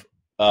level of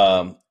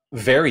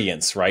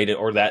variance, right?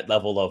 Or that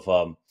level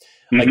of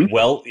like,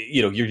 well,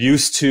 you know, you're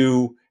used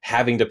to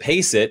having to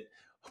pace it,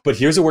 but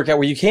here's a workout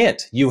where you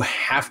can't. You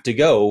have to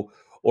go,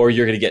 or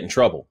you're going to get in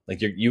trouble.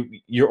 Like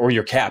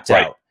you're capped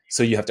out.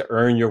 So you have to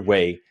earn your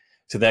way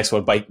to the next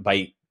one by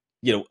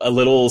you know, a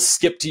little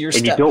skip to your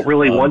step. And you don't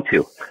really want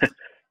to,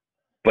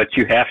 but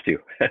you have to.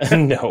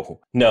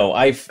 No.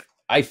 I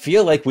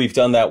feel like we've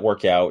done that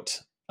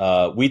workout.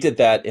 We did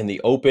that in the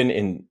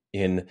Open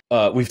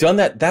we've done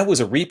that. That was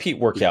a repeat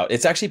workout.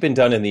 It's actually been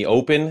done in the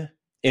Open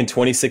in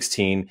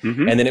 2016,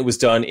 and then it was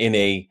done in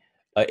a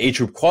age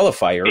group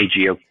qualifier,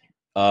 AGO,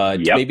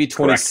 maybe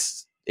 20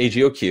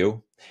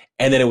 AGOQ,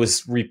 and then it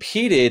was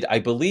repeated, I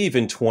believe,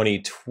 in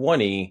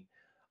 2020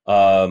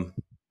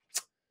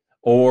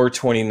 or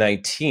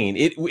 2019.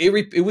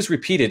 It was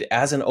repeated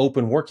as an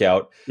Open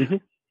workout.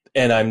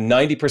 And I'm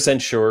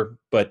 90% sure,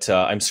 but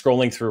I'm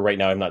scrolling through right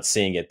now. I'm not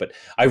seeing it, but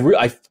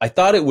I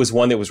thought it was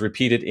one that was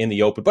repeated in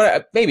the Open,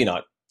 but maybe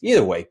not.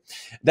 Either way,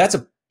 that's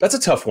a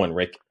tough one,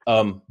 Rick.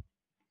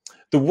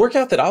 The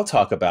workout that I'll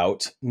talk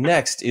about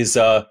next is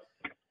an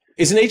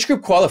age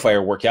group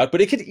qualifier workout, but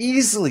it could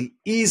easily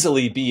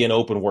be an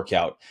Open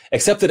workout,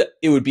 except that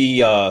it would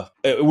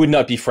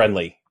not be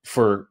friendly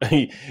for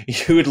you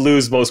would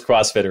lose most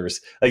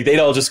CrossFitters. Like they'd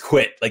all just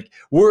quit. Like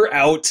we're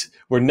out.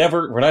 We're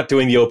not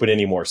doing the Open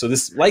anymore. So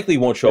this likely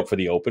won't show up for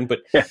the Open.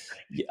 But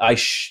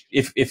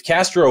if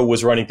Castro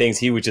was running things,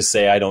 he would just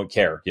say, "I don't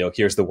care. You know,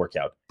 here's the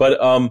workout."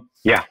 But I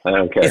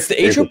don't care. It's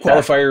the age group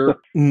qualifier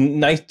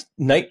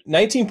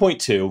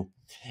 19.2,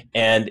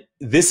 and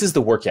this is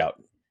the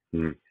workout.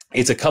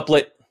 It's a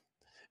couplet.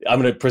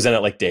 I'm going to present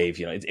it like Dave.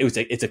 You know,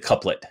 it's a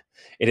couplet.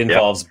 It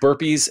involves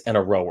burpees and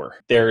a rower.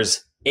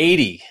 There's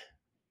 80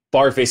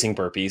 bar-facing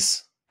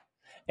burpees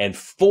and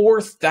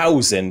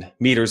 4,000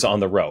 meters on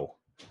the row.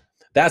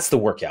 That's the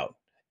workout.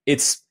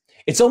 It's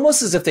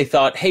almost as if they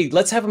thought, hey,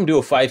 let's have them do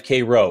a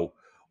 5K row.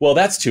 Well,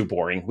 that's too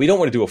boring. We don't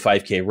want to do a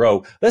 5K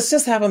row. Let's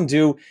just have them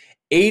do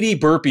 80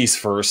 burpees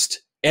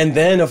first and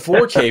then a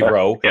 4K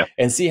row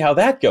and see how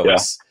that goes. Yeah.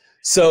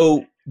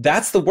 So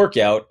that's the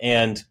workout,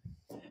 and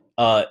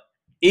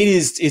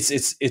it's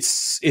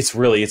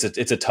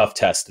a tough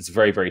test. It's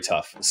very, very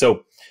tough.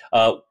 So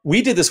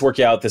we did this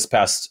workout this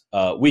past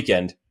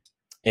weekend,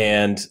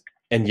 and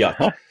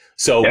yuck.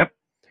 So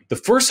the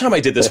first time I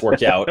did this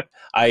workout,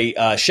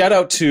 I shout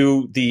out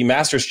to the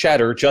Masters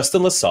chatter,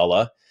 Justin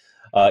LaSala.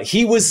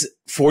 He was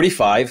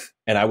 45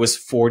 and I was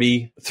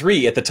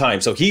 43 at the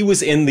time. So he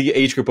was in the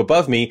age group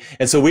above me.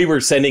 And so we were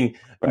sending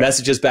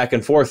messages back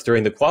and forth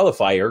during the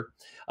qualifier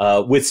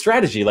with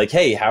strategy, like,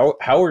 hey,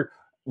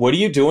 what are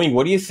you doing?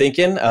 What are you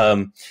thinking?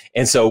 And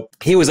so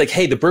he was like,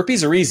 hey, the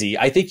burpees are easy.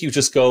 I think you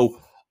just go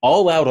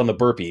all out on the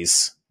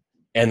burpees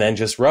and then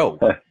just row.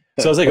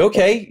 So I was like,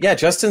 okay, yeah,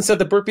 Justin said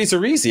the burpees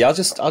are easy. I'll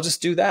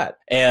just do that.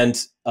 And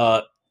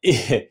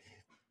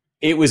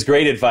it was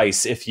great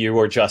advice if you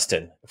were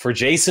Justin. For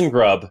Jason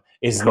Grubb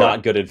is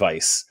not good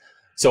advice.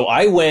 So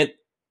I went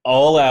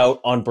all out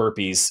on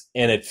burpees,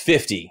 and at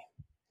 50,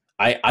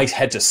 I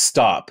had to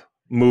stop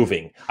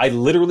moving. I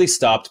literally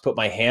stopped, put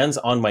my hands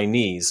on my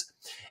knees,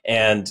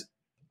 and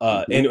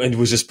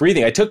was just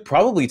breathing. I took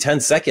probably 10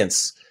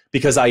 seconds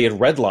because I had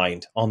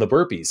redlined on the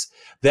burpees.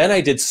 Then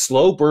I did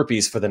slow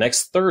burpees for the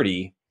next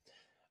 30.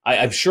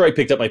 I'm sure I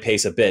picked up my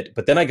pace a bit,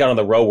 but then I got on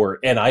the rower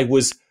and I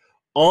was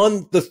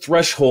on the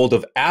threshold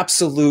of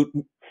absolute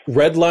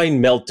redline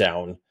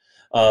meltdown.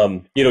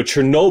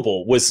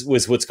 Chernobyl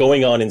was what's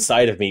going on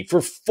inside of me for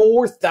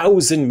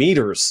 4,000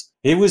 meters.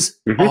 It was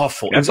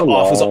awful. It was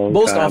awful. It was the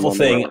most awful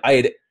thing I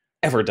had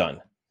ever done.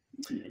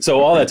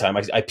 So all that time,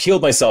 I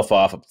peeled myself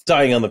off. I'm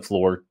dying on the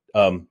floor.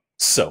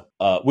 So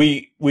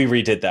we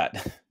redid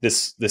that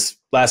this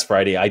last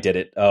Friday. I did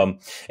it.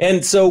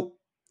 And so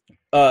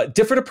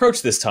different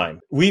approach this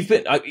time.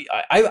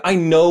 I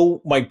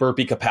know my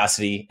burpee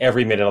capacity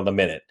every minute on the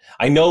minute.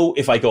 I know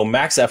if I go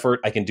max effort,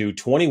 I can do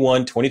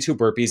 21, 22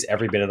 burpees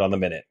every minute on the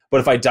minute.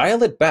 But if I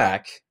dial it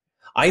back,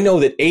 I know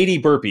that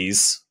 80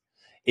 burpees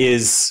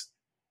is,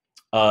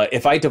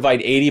 if I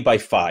divide 80 by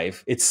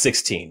 5, it's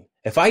 16.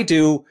 If I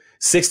do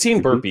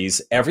 16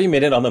 burpees every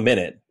minute on the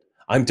minute,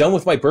 I'm done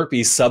with my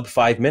burpees sub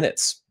 5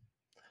 minutes.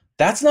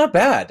 that's not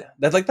bad.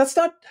 That's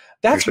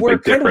where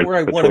kind of where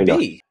I want to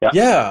be.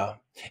 Yeah.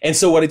 And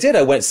so what I did,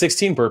 I went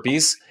 16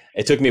 burpees.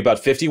 It took me about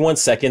 51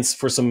 seconds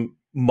for some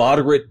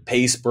moderate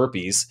pace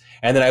burpees.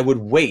 And then I would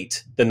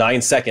wait the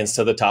 9 seconds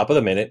to the top of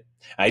the minute.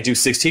 I do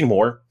 16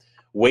 more,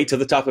 wait to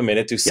the top of a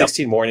minute, do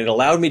 16 more. And it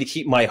allowed me to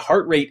keep my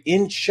heart rate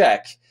in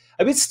check.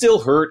 I mean, it still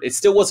hurt. It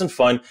still wasn't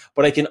fun,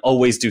 but I can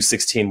always do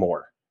 16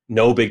 more.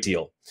 No big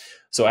deal.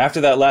 So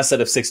after that last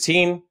set of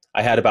 16,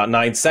 I had about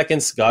 9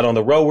 seconds, got on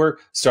the rower,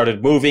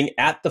 started moving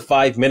at the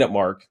 5-minute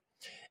mark.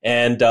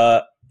 And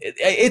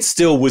it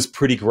still was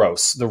pretty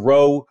gross. The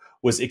row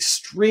was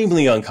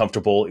extremely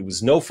uncomfortable. It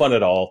was no fun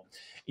at all.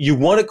 You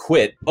want to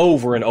quit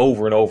over and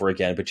over and over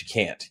again, but you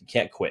can't. You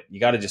can't quit. You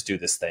got to just do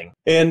this thing.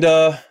 And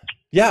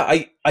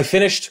I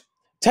finished,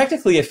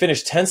 technically I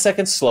finished 10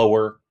 seconds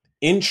slower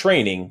in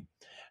training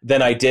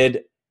than I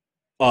did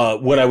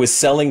when I was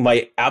selling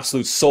my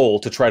absolute soul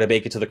to try to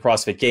make it to the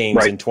CrossFit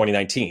Games in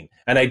 2019.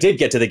 And I did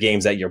get to the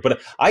games that year,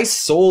 but I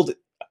sold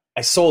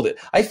it.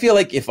 I feel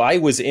like if I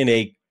was in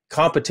a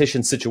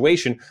competition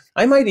situation,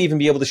 I might even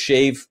be able to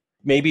shave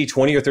maybe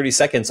 20 or 30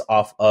 seconds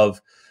off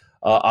of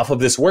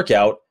this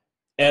workout.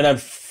 And I'm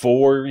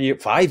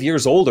 5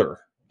 years older.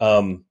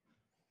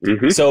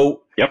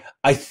 So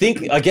I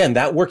think, again,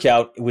 that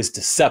workout was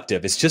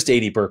deceptive. It's just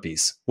 80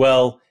 burpees.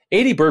 Well,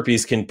 80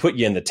 burpees can put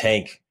you in the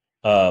tank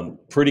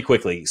pretty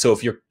quickly. So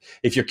if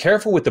you're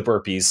careful with the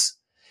burpees,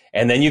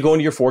 and then you go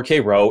into your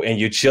 4K row and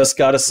you just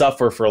got to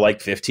suffer for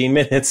like 15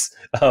 minutes.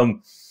 I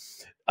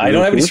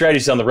don't have any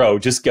strategies on the row.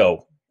 Just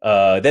go.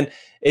 Then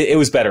it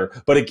was better.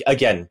 But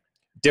again,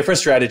 different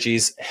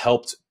strategies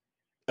helped.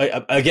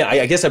 Again,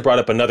 I guess I brought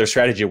up another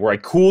strategy where I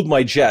cooled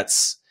my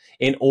jets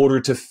in order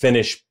to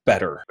finish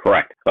better.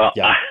 Correct. Well,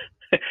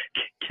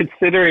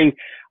 considering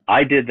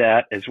I did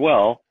that as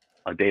well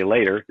a day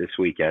later this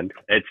weekend,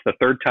 it's the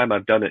third time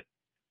I've done it.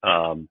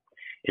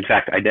 In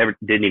fact, I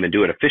didn't even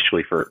do it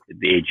officially for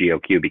the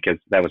AGOQ because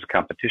that was a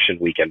competition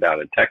weekend out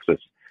in Texas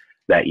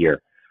that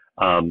year.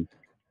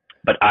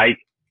 But I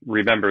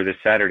remember this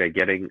Saturday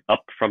getting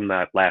up from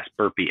that last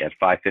burpee at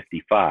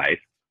 5:55.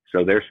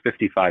 So there's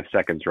 55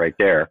 seconds right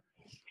there.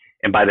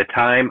 And by the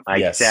time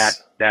I sat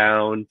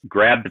down,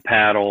 grabbed the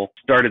paddle,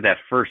 started that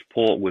first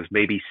pull, it was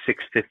maybe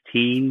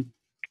 6:15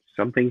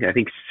 something. I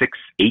think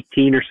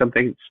 6:18 or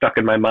something stuck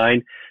in my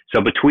mind.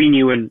 So between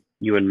you and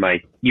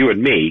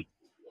me,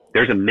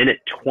 there's a minute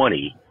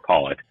 20,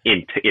 call it,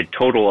 in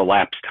total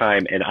elapsed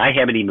time, and I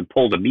haven't even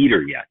pulled a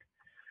meter yet,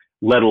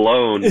 let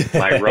alone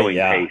my rowing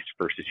pace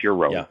versus your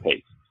rowing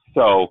pace.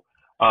 So,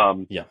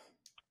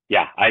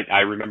 I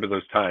remember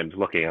those times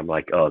looking. I'm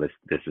like, oh,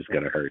 this is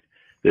gonna hurt.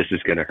 This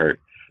is gonna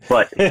hurt.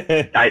 But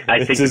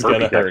I think the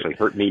burpees actually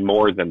hurt me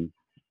more than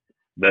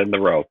the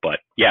row.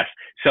 But yes,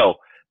 so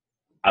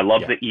I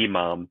love the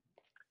EMOM,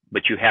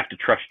 but you have to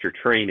trust your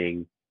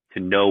training to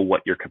know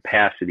what your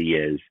capacity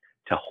is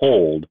to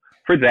hold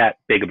for that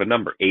big of a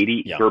number.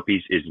 80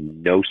 burpees is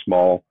no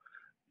small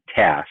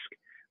task.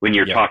 When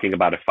you're talking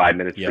about 5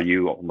 minutes for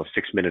you, almost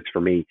 6 minutes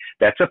for me,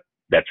 that's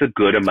a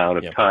good amount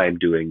of time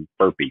doing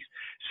burpees.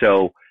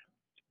 So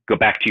go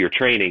back to your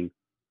training,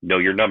 know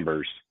your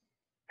numbers,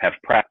 have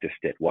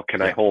practiced it. What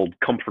can I hold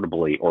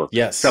comfortably or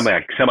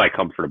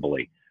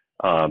semi-comfortably?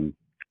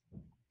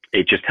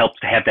 It just helps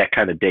to have that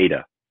kind of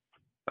data.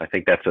 I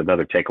think that's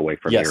another takeaway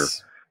from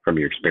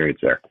your experience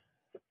there.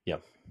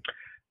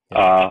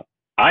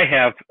 I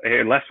have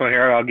last one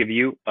here I'll give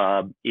you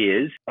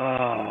is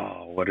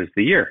what is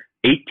the year?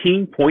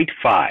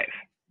 18.5.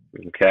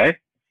 Okay,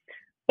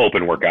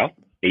 open workout,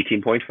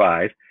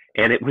 18.5,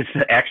 and it was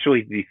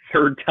actually the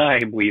third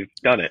time we've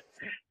done it.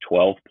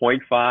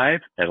 12.5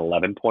 and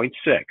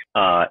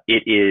 11.6.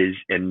 It is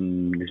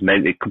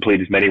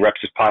complete as many reps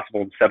as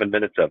possible in 7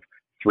 minutes of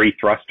 3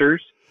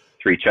 thrusters,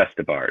 3 chest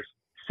to bars,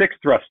 6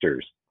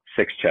 thrusters,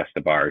 6 chest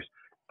to bars,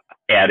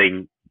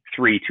 adding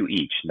 3 to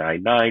each,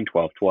 9, 9,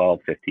 12, 12,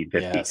 15,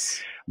 15.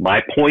 Yes.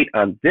 My point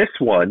on this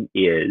one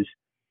is,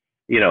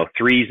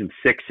 3s and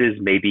 6s,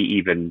 maybe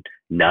even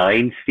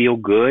 9s feel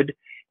good.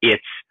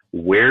 It's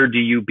where do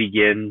you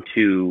begin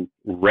to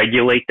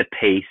regulate the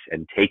pace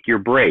and take your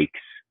breaks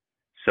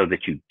so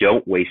that you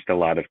don't waste a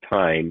lot of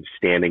time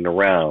standing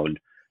around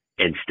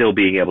and still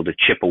being able to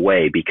chip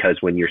away, because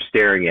when you're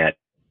staring at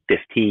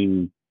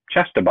 15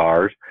 chest to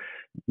bars,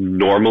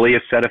 normally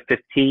a set of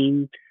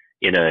 15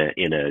 in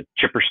a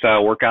chipper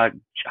style workout,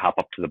 hop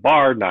up to the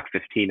bar, knock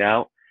 15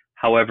 out.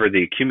 However,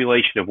 the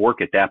accumulation of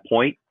work at that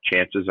point,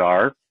 chances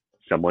are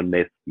someone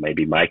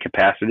maybe my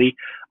capacity,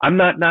 I'm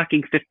not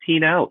knocking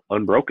 15 out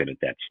unbroken at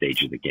that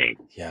stage of the game.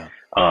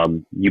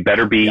 You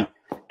better be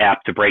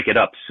apt to break it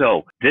up.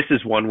 So this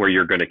is one where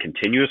you're going to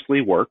continuously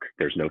work.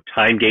 There's no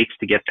time gates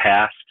to get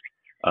past.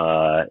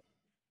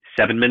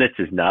 7 minutes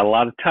is not a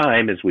lot of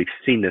time, as we've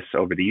seen this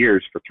over the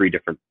years for three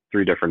different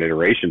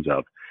iterations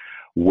of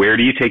where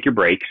do you take your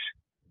breaks,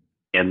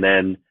 and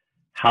then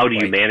how do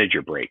you manage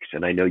your breaks?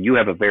 And I know you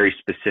have a very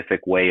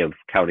specific way of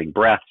counting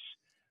breaths,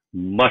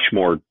 much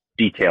more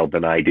detailed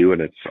than I do,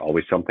 and it's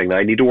always something that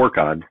I need to work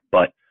on.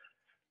 But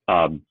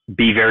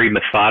Be very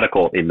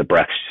methodical in the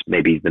breaths,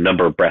 maybe the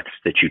number of breaths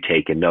that you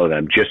take, and know that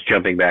I'm just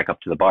jumping back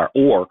up to the bar,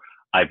 or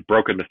I've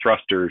broken the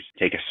thrusters,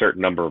 take a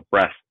certain number of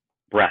breaths,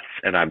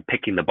 and I'm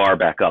picking the bar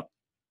back up,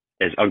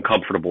 as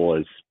uncomfortable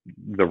as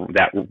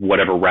that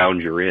whatever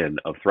round you're in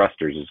of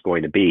thrusters is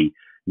going to be,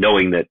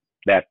 knowing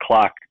that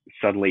clock,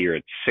 suddenly you're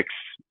at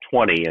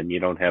 6:20 and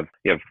you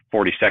have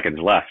 40 seconds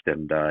left,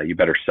 and you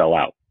better sell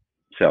out.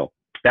 So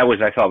that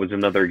I thought was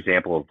another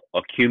example of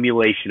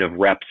accumulation of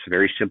reps.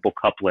 Very simple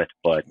couplet,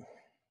 but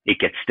it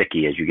gets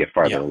sticky as you get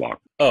farther along.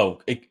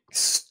 Oh, it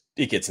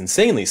gets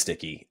insanely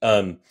sticky.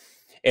 And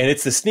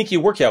it's the sneaky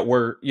workout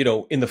where,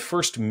 in the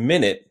first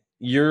minute,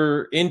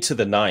 you're into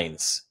the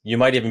nines. You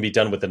might even be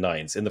done with the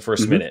nines in the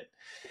first minute.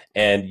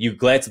 And you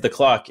glance at the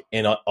clock,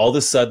 and all of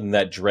a sudden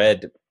that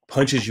dread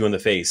punches you in the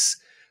face.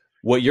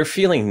 What you're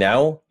feeling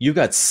now, you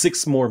got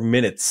 6 more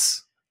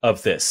minutes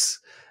of this.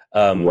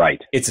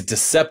 Right. It's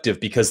deceptive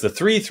because the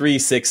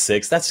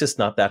 3-3-6-6, that's just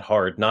not that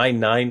hard.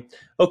 9-9,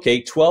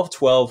 okay,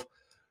 12-12.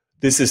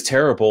 This is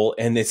terrible,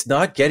 and it's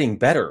not getting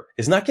better.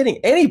 It's not getting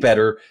any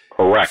better.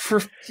 Correct.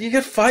 You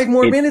got 5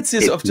 more minutes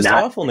of just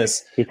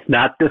awfulness. It's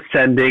not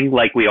descending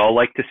like we all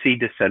like to see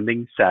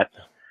descending sets.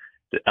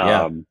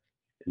 It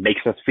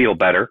makes us feel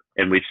better,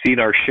 and we've seen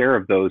our share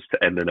of those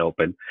to end an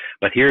open.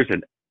 But here's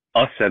an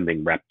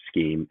ascending rep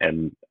scheme,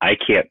 and I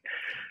can't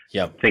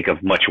think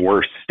of much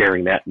worse.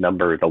 Staring that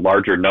number, the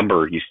larger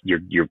number,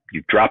 you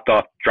dropped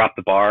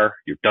the bar,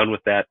 you're done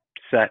with that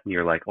set, and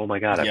you're like, oh my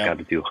God, I've got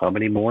to do how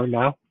many more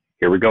now?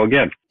 Here we go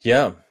again.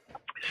 Yeah.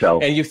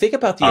 So, and you think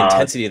about the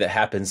intensity that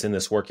happens in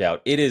this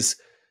workout. It is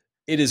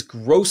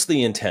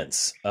grossly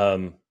intense.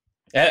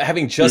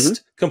 Having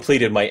just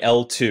completed my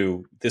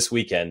L2 this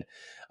weekend,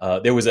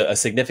 there was a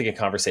significant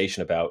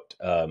conversation about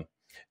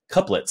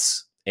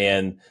couplets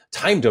and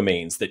time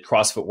domains that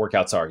CrossFit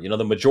workouts are.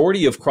 The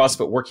majority of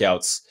CrossFit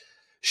workouts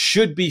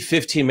should be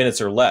 15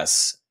 minutes or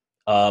less.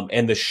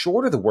 And the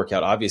shorter the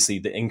workout, obviously,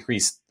 the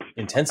increased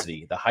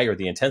intensity, the higher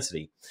the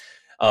intensity.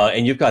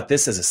 And you've got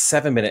this as a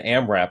 7-minute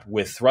AMRAP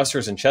with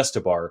thrusters and chest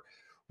to bar,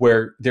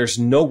 where there's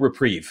no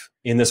reprieve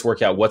in this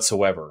workout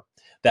whatsoever.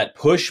 That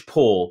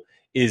push-pull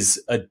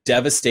is a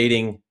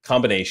devastating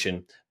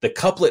combination. The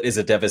couplet is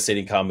a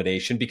devastating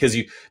combination because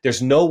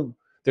there's no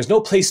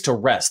place to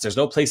rest. There's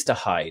no place to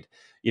hide.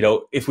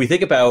 If we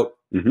think about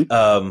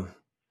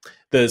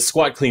the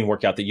squat clean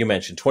workout that you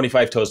mentioned,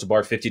 25 toes to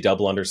bar, 50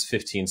 double unders,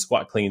 15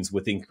 squat cleans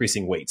with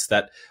increasing weights,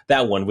 that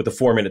one with the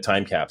 4-minute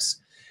time caps.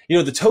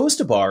 The toes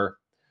to bar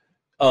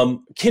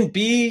can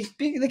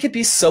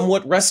be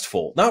somewhat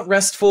restful. Not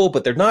restful,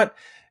 but they're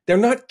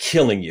not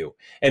killing you.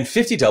 And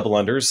 50 double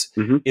unders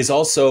is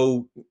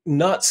also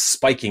not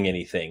spiking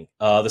anything.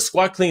 The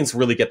squat cleans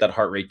really get that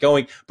heart rate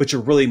going, but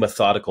you're really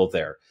methodical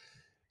there.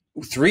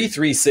 3,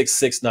 3, 6,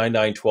 6, 9,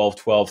 9, 12,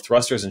 12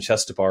 thrusters and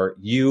chest to bar.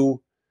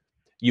 You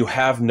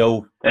have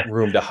no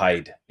room to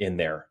hide in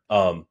there.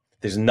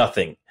 There's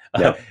nothing.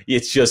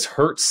 It just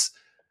hurts.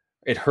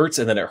 It hurts,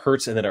 and then it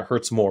hurts, and then it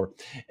hurts more.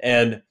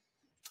 And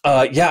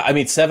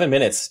 7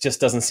 minutes just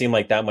doesn't seem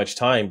like that much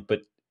time,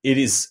 but it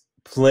is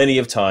plenty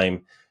of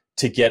time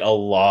to get a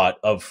lot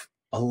of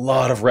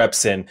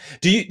reps in.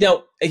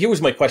 Now, here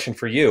was my question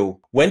for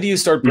you. When do you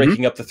start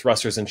breaking up the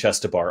thrusters and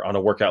chest to bar on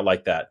a workout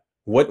like that?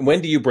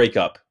 When do you break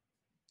up?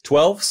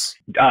 12s?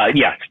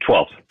 Yeah,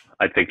 12s.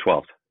 I think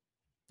 12s.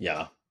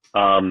 Yeah.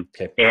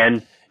 Okay.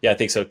 And I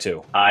think so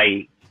too.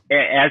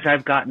 As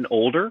I've gotten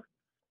older,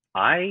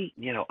 I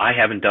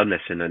haven't done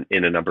this in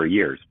a number of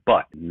years,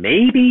 but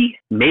maybe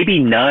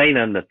 9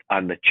 on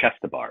the chest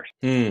to bars.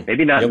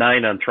 Maybe not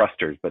 9 on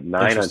thrusters, but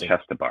 9 on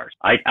chest to bars.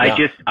 I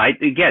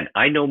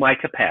know my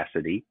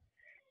capacity,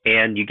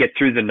 and you get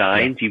through the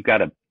 9s,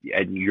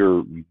 and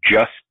you're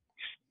just,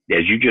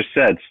 as you just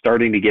said,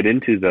 starting to get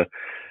into the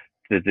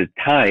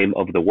time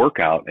of the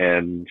workout,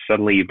 and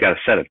suddenly you've got a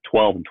set of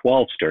 12 and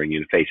 12 staring you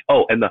in the face.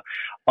 Oh, and the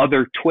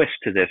other twist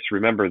to this,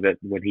 remember that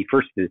when he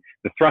first did,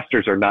 the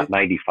thrusters are not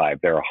 95,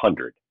 they're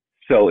 100.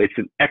 So it's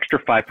an extra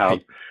 5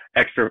 pounds,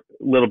 extra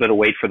little bit of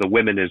weight for the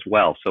women as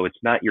well. So it's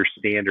not your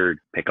standard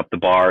pick up the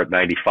bar at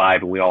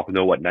 95, and we all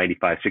know what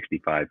 95,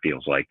 65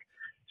 feels like.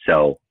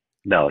 So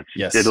no,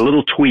 it's a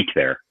little tweak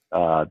there.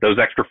 Those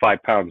extra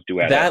 5 pounds do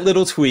add that up.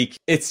 little tweak.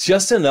 It's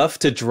just enough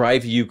to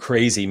drive you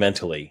crazy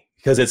mentally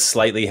because it's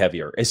slightly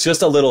heavier. It's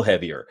just a little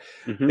heavier.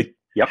 We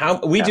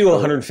do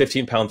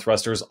 115-pound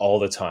thrusters all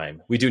the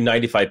time. We do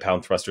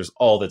 95-pound thrusters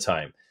all the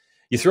time.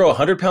 You throw a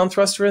 100-pound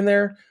thruster in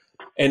there,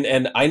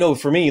 and I know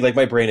for me, like,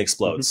 my brain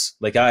explodes.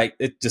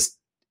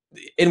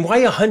 And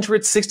why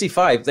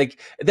 165? Like,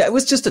 that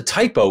was just a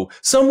typo.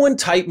 Someone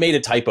made a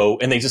typo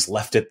and they just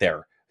left it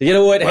there. You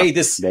know what? Well, hey,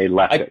 they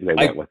left it. They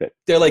went with it.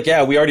 They're like,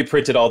 yeah, we already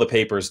printed all the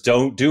papers.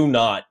 Do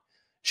not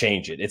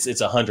change it. It's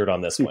 100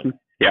 on this one.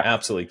 Yeah,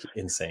 absolutely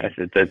insane.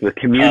 The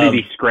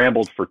community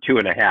scrambled for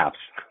 2.5s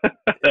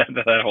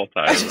that whole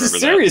time.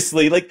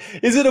 Seriously,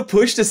 is it a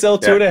push to sell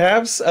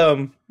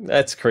 2.5s?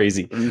 That's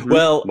crazy.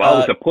 Well, it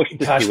was a push.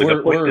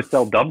 To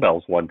sell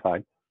dumbbells one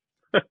time.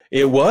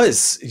 It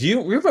was.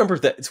 You remember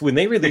that when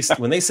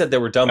they said there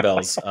were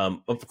dumbbells?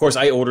 Of course,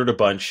 I ordered a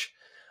bunch.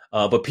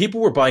 but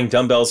people were buying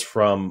dumbbells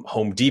from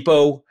Home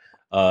Depot,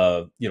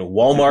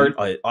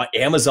 Walmart,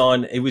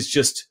 Amazon. It was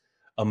just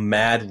a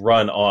mad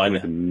run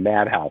on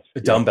madhouse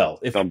dumbbell.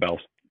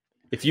 Dumbbells.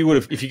 If you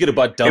could have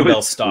bought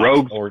dumbbell stock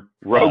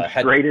Rogue's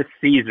greatest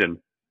season.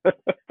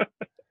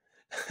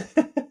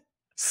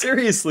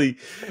 Seriously.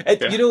 And,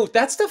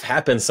 that stuff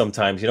happens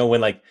sometimes,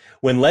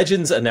 when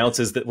Legends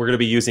announces that we're going to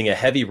be using a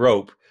heavy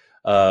rope,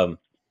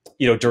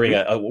 during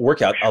a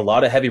workout, a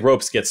lot of heavy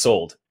ropes get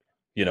sold,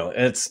 and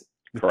it's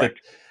correct.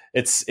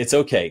 It's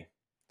okay.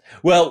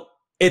 Well,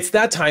 it's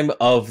that time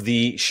of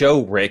the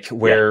show, Rick,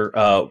 where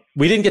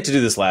we didn't get to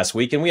do this last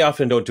week, and we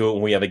often don't do it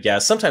when we have a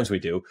guest. Sometimes we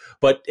do,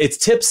 but it's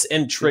tips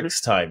and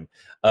tricks time.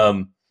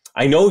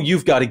 I know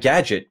you've got a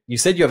gadget. You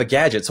said you have a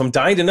gadget, so I'm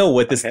dying to know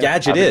what this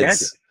gadget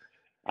is.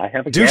 I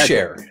have a gadget. Do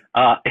share.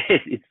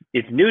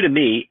 It's new to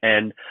me,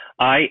 and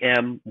I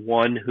am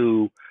one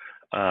who,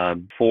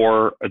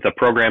 for the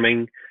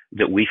programming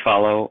that we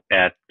follow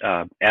at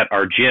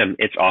our gym,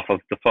 it's off of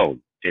the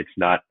phone. It's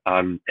not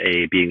on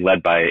being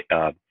led by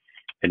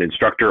an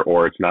instructor,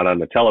 or it's not on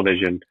the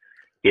television.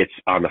 It's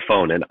on the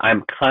phone, and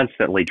I'm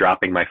constantly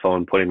dropping my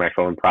phone, putting my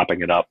phone,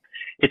 propping it up.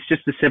 It's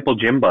just a simple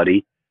Gym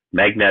Buddy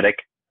magnetic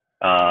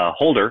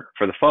holder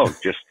for the phone.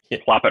 Just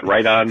plop it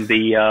right on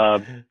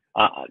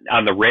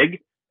the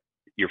rig.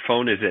 Your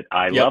phone is at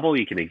eye level.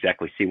 You can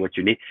exactly see what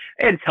you need,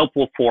 and it's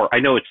helpful for. I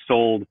know it's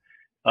sold.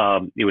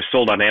 It was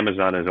sold on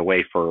Amazon as a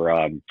way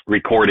for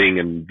recording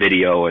and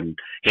video and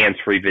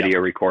hands-free video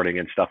recording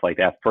and stuff like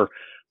that.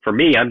 For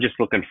me, I'm just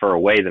looking for a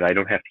way that I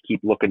don't have to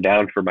keep looking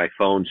down for my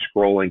phone,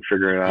 scrolling,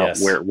 figuring out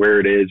where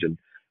it is and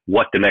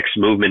what the next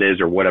movement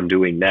is or what I'm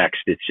doing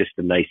next. It's just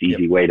a nice,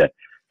 easy way to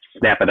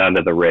snap it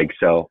onto the rig.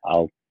 So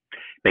I'll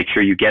make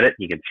sure you get it.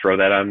 You can throw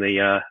that on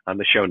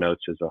the show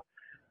notes as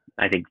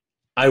I think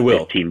I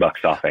will.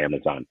 $15 off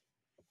Amazon.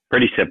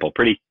 Pretty simple,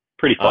 pretty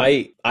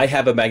fun. I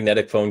have a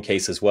magnetic phone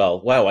case as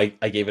well. Wow, I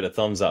gave it a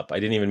thumbs up. I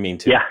didn't even mean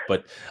to. Yeah,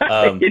 but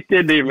it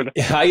didn't even.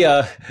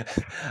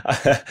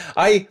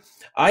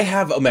 I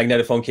have a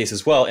magnetic phone case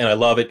as well, and I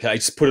love it. I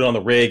just put it on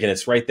the rig, and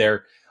it's right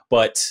there.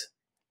 But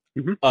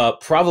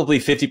probably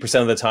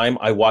 50% of the time,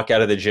 I walk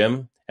out of the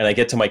gym and I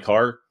get to my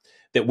car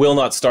that will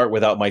not start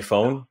without my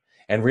phone,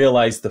 and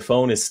realize the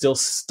phone is still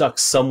stuck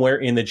somewhere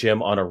in the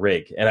gym on a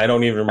rig, and I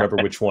don't even remember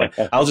which one.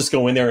 I'll just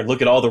go in there and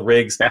look at all the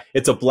rigs.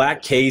 It's a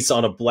black case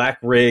on a black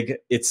rig.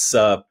 It's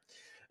a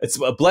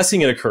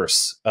blessing and a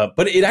curse,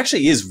 but it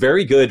actually is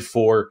very good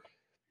for.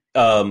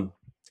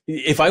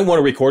 If I want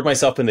to record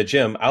myself in the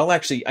gym, I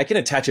can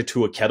attach it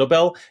to a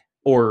kettlebell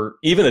or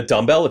even a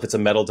dumbbell if it's a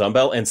metal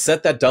dumbbell, and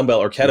set that dumbbell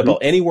or kettlebell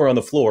anywhere on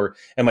the floor,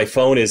 and my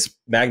phone is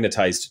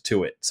magnetized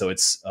to it. So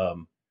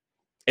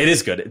it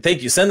is good.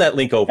 Thank you. Send that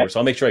link over, so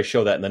I'll make sure I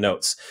show that in the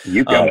notes.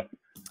 You got it.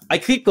 I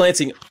keep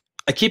glancing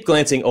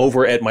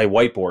over at my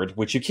whiteboard,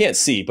 which you can't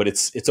see, but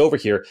it's over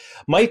here.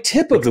 My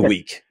tip of the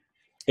week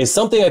is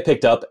something I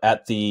picked up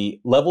at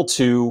the Level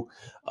 2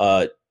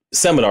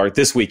 seminar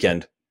this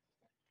weekend.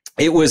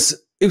 It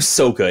was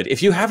so good.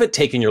 If you haven't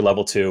taken your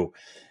Level 2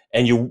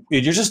 and you're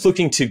just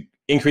looking to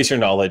increase your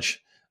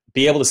knowledge,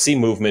 be able to see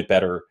movement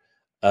better,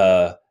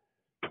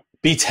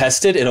 be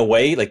tested in a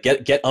way, like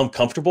get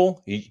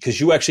uncomfortable, because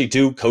you actually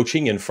do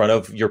coaching in front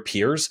of your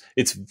peers.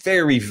 It's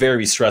very,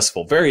 very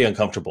stressful, very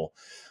uncomfortable.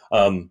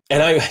 And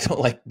I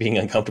don't like being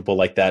uncomfortable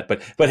like that,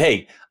 but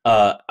hey,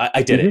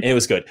 I did it, and it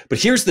was good. But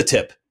here's the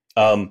tip.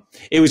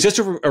 It was just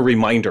a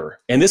reminder,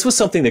 and this was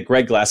something that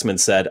Greg Glassman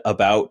said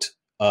about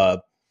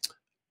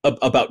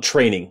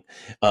training.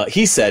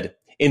 He said,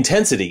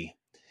 intensity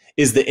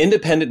is the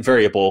independent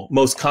variable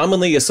most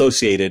commonly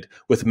associated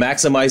with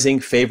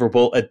maximizing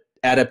favorable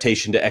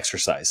adaptation to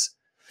exercise.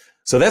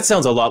 So that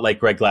sounds a lot like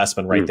Greg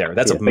Glassman right there.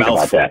 That's a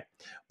mouthful.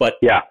 But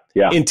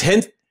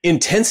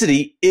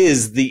intensity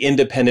is the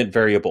independent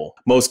variable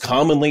most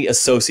commonly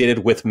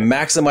associated with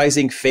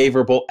maximizing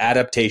favorable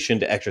adaptation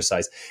to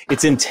exercise.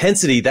 It's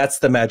intensity. That's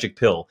the magic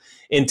pill.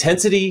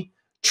 Intensity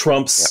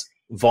trumps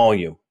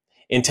volume.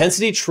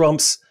 Intensity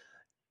trumps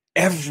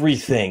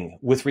everything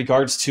with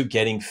regards to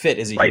getting fit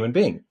as a human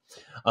being,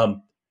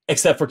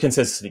 except for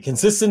consistency.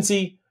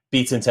 Consistency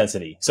beats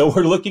intensity. So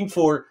we're looking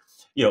for,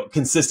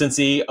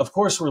 consistency. Of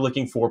course, we're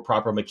looking for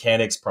proper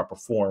mechanics, proper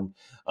form.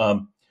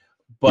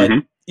 But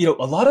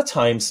a lot of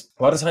times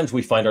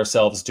we find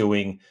ourselves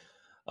doing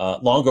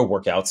longer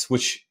workouts,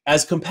 which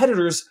as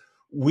competitors,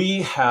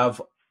 we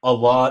have a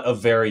lot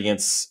of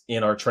variance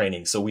in our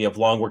training. So we have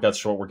long workouts,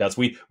 short workouts.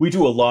 We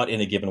do a lot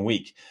in a given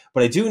week.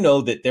 But I do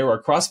know that there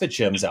are CrossFit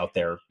gyms out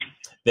there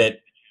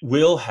that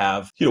will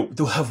have,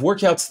 they'll have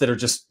workouts that are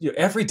just,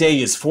 every day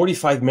is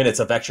 45 minutes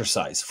of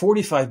exercise,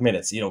 45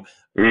 minutes,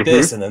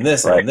 this and then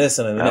this and then this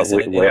and then this.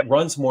 And it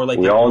runs more like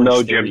we all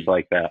know gyms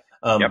like that.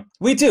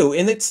 We do.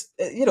 And it's,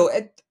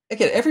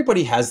 again,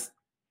 everybody has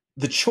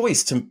the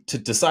choice to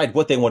decide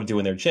what they want to do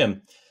in their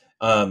gym.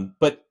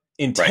 But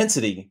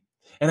intensity,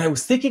 and I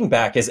was thinking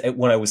back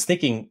when I was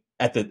thinking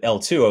at the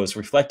L2, I was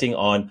reflecting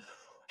on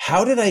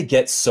how did I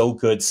get so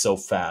good so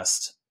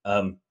fast?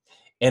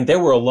 And there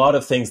were a lot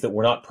of things that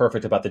were not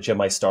perfect about the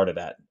gym I started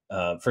at,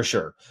 for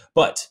sure.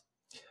 But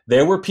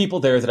There were people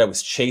there that I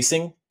was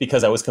chasing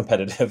because I was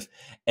competitive,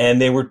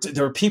 and there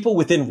were people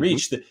within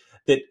reach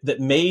that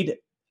made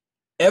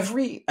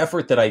every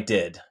effort that I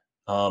did,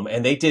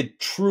 and they did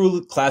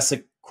true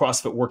classic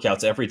CrossFit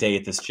workouts every day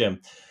at this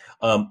gym.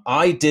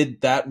 I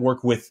did that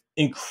work with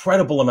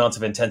incredible amounts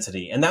of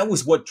intensity, and that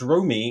was what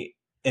drew me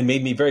and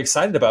made me very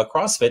excited about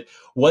CrossFit,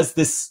 was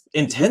this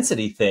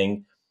intensity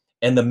thing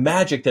and the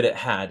magic that it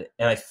had.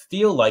 And I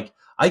feel like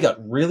I got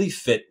really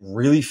fit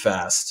really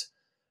fast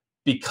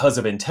because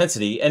of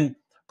intensity, and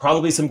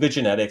probably some good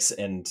genetics.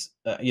 And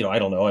I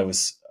don't know,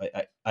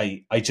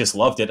 I just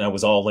loved it, and I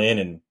was all in,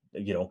 and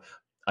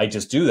I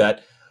just do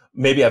that.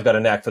 Maybe I've got a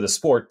knack for the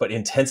sport, but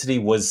intensity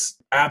was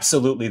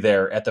absolutely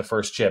there at the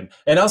first gym.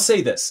 And I'll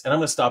say this, and I'm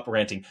going to stop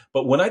ranting,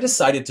 but when I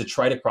decided to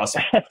try to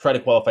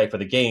qualify for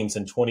the games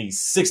in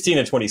 2016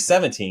 and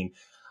 2017,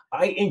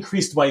 I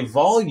increased my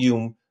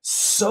volume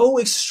so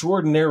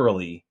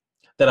extraordinarily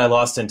that I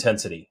lost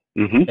intensity.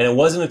 And it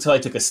wasn't until I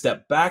took a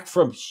step back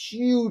from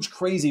huge,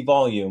 crazy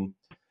volume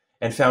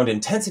and found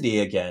intensity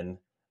again,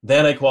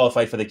 then I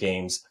qualified for the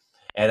games.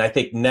 And I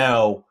think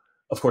now,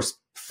 of course,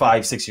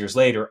 5-6 years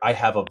later, I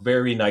have a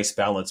very nice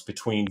balance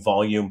between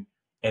volume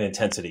and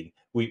intensity.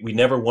 We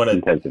never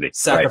want to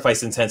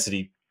sacrifice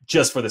intensity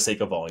just for the sake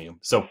of volume.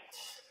 So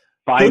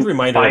good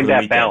reminder find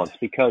that balance,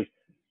 because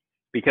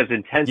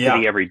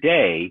intensity every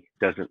day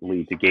doesn't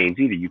lead to gains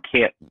either. You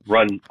can't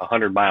run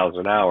 100 miles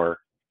an hour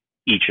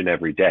each and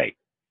every day.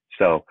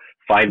 So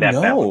find that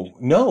balance.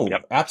 No,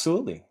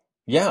 absolutely.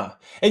 Yeah.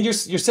 And your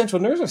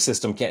central nervous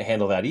system can't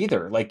handle that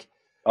either. Like,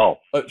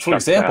 for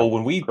example,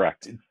 when we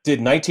did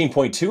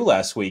 19.2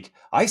 last week,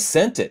 I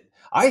sent it.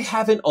 I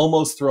haven't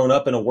almost thrown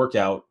up in a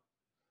workout.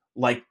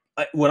 Like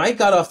when I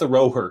got off the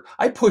rower,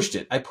 I pushed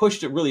it. I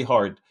pushed it really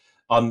hard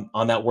on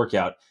that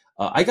workout.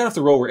 I got off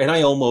the rower and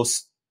I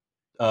almost,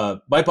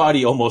 my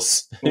body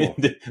almost,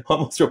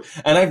 almost,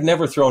 and I've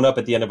never thrown up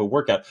at the end of a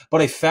workout,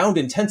 but I found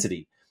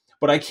intensity.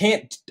 But I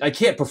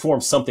can't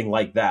perform something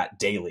like that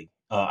daily.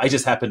 I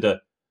just happened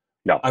to,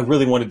 I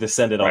really wanted to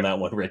send it on that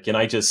one, Rick, and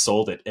I just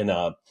sold it. And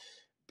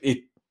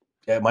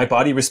my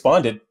body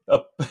responded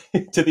up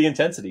to the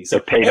intensity.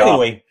 So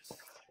anyway,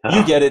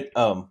 you get it.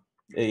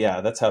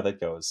 Yeah, that's how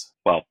that goes.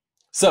 Well,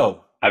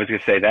 so I was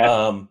going to say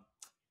that.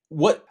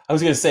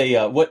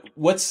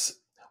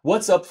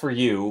 What's up for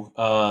you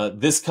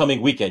this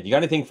coming weekend? You got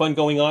anything fun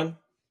going on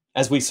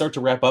as we start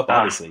to wrap up?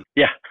 Obviously,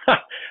 yeah.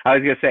 I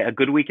was going to say a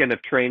good weekend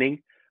of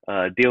training,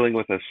 dealing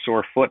with a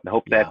sore foot, and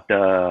hope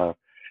that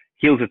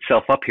heals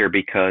itself up here,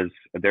 because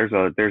there's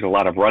a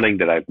lot of running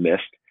that I've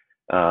missed.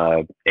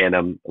 And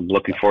I'm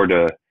looking forward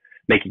to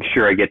making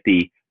sure I get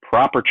the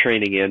proper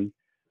training in.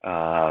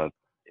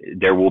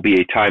 There will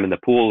be a time in the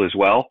pool as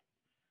well.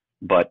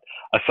 But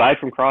aside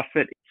from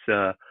CrossFit,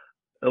 it's,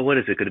 what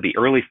is it going to be?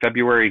 Early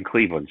February in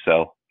Cleveland.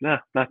 So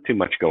not too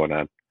much going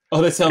on.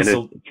 Oh, that sounds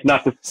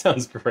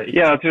sounds great.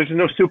 Yeah, there's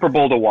no Super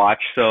Bowl to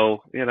watch.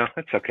 So,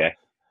 that's okay.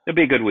 It'll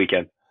be a good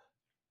weekend.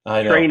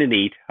 I know. Train and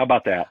eat. How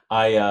about that?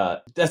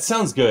 That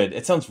sounds good.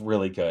 It sounds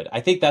really good.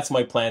 I think that's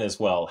my plan as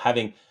well.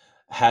 Having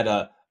had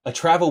a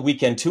travel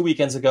weekend 2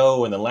 weekends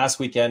ago, and then last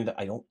weekend,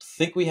 I don't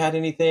think we had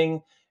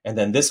anything. And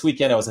then this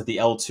weekend, I was at the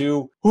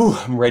L2.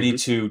 I'm ready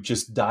to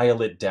just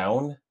dial it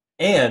down.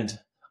 And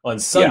on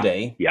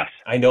Sunday,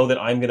 I know that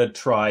I'm going to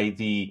try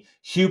the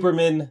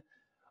Huberman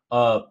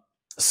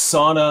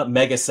sauna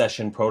mega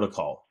session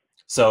protocol.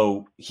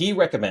 So he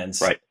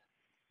recommends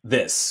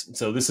this.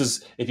 So this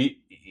is, if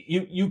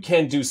you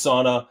can do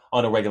sauna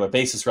on a regular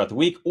basis throughout the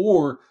week,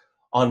 or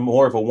on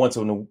more of a once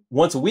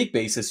a week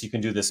basis, you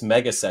can do this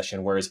mega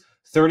session, whereas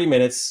 30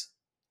 minutes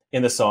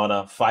in the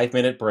sauna,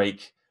 5-minute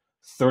break,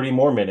 30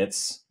 more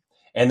minutes.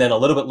 And then a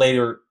little bit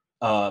later,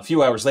 a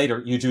few hours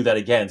later, you do that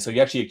again. So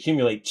you actually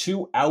accumulate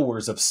 2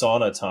 hours of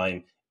sauna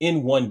time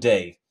in one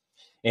day.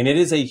 And it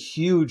is a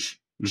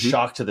huge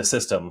shock to the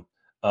system.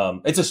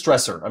 It's a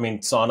stressor. I mean,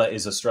 sauna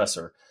is a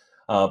stressor,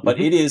 but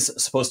it is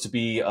supposed to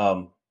be,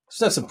 have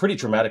some pretty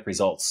dramatic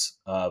results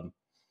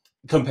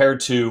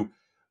compared to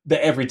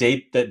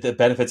the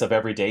benefits of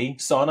everyday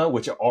sauna,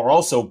 which are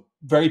also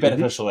very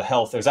beneficial to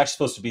health. There's actually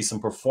supposed to be some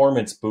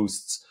performance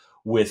boosts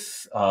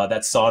with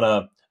that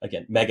sauna.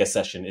 Again, mega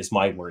session is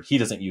my word. He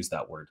doesn't use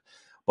that word,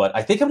 but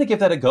I think I'm going to give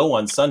that a go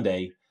on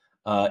Sunday,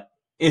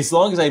 as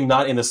long as I'm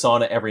not in the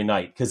sauna every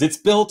night, because it's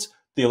built.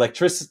 The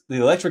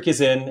electric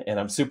is in, and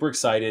I'm super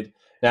excited.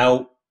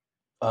 Now,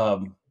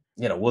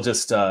 we'll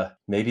just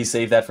maybe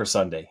save that for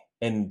Sunday.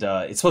 And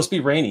it's supposed to be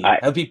rainy.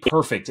 That would be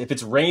perfect. If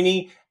it's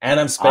rainy and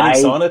I'm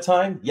spending sauna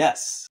time,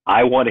 yes.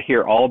 I want to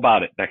hear all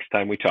about it next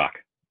time we talk.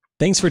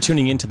 Thanks for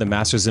tuning in to the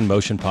Masters in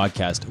Motion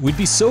podcast. We'd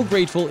be so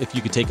grateful if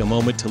you could take a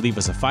moment to leave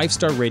us a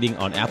 5-star rating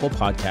on Apple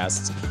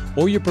Podcasts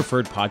or your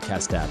preferred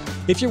podcast app.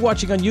 If you're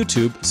watching on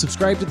YouTube,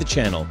 subscribe to the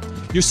channel.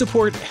 Your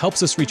support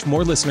helps us reach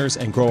more listeners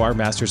and grow our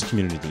Masters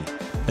community.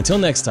 Until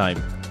next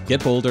time,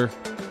 get bolder,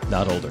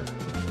 not older.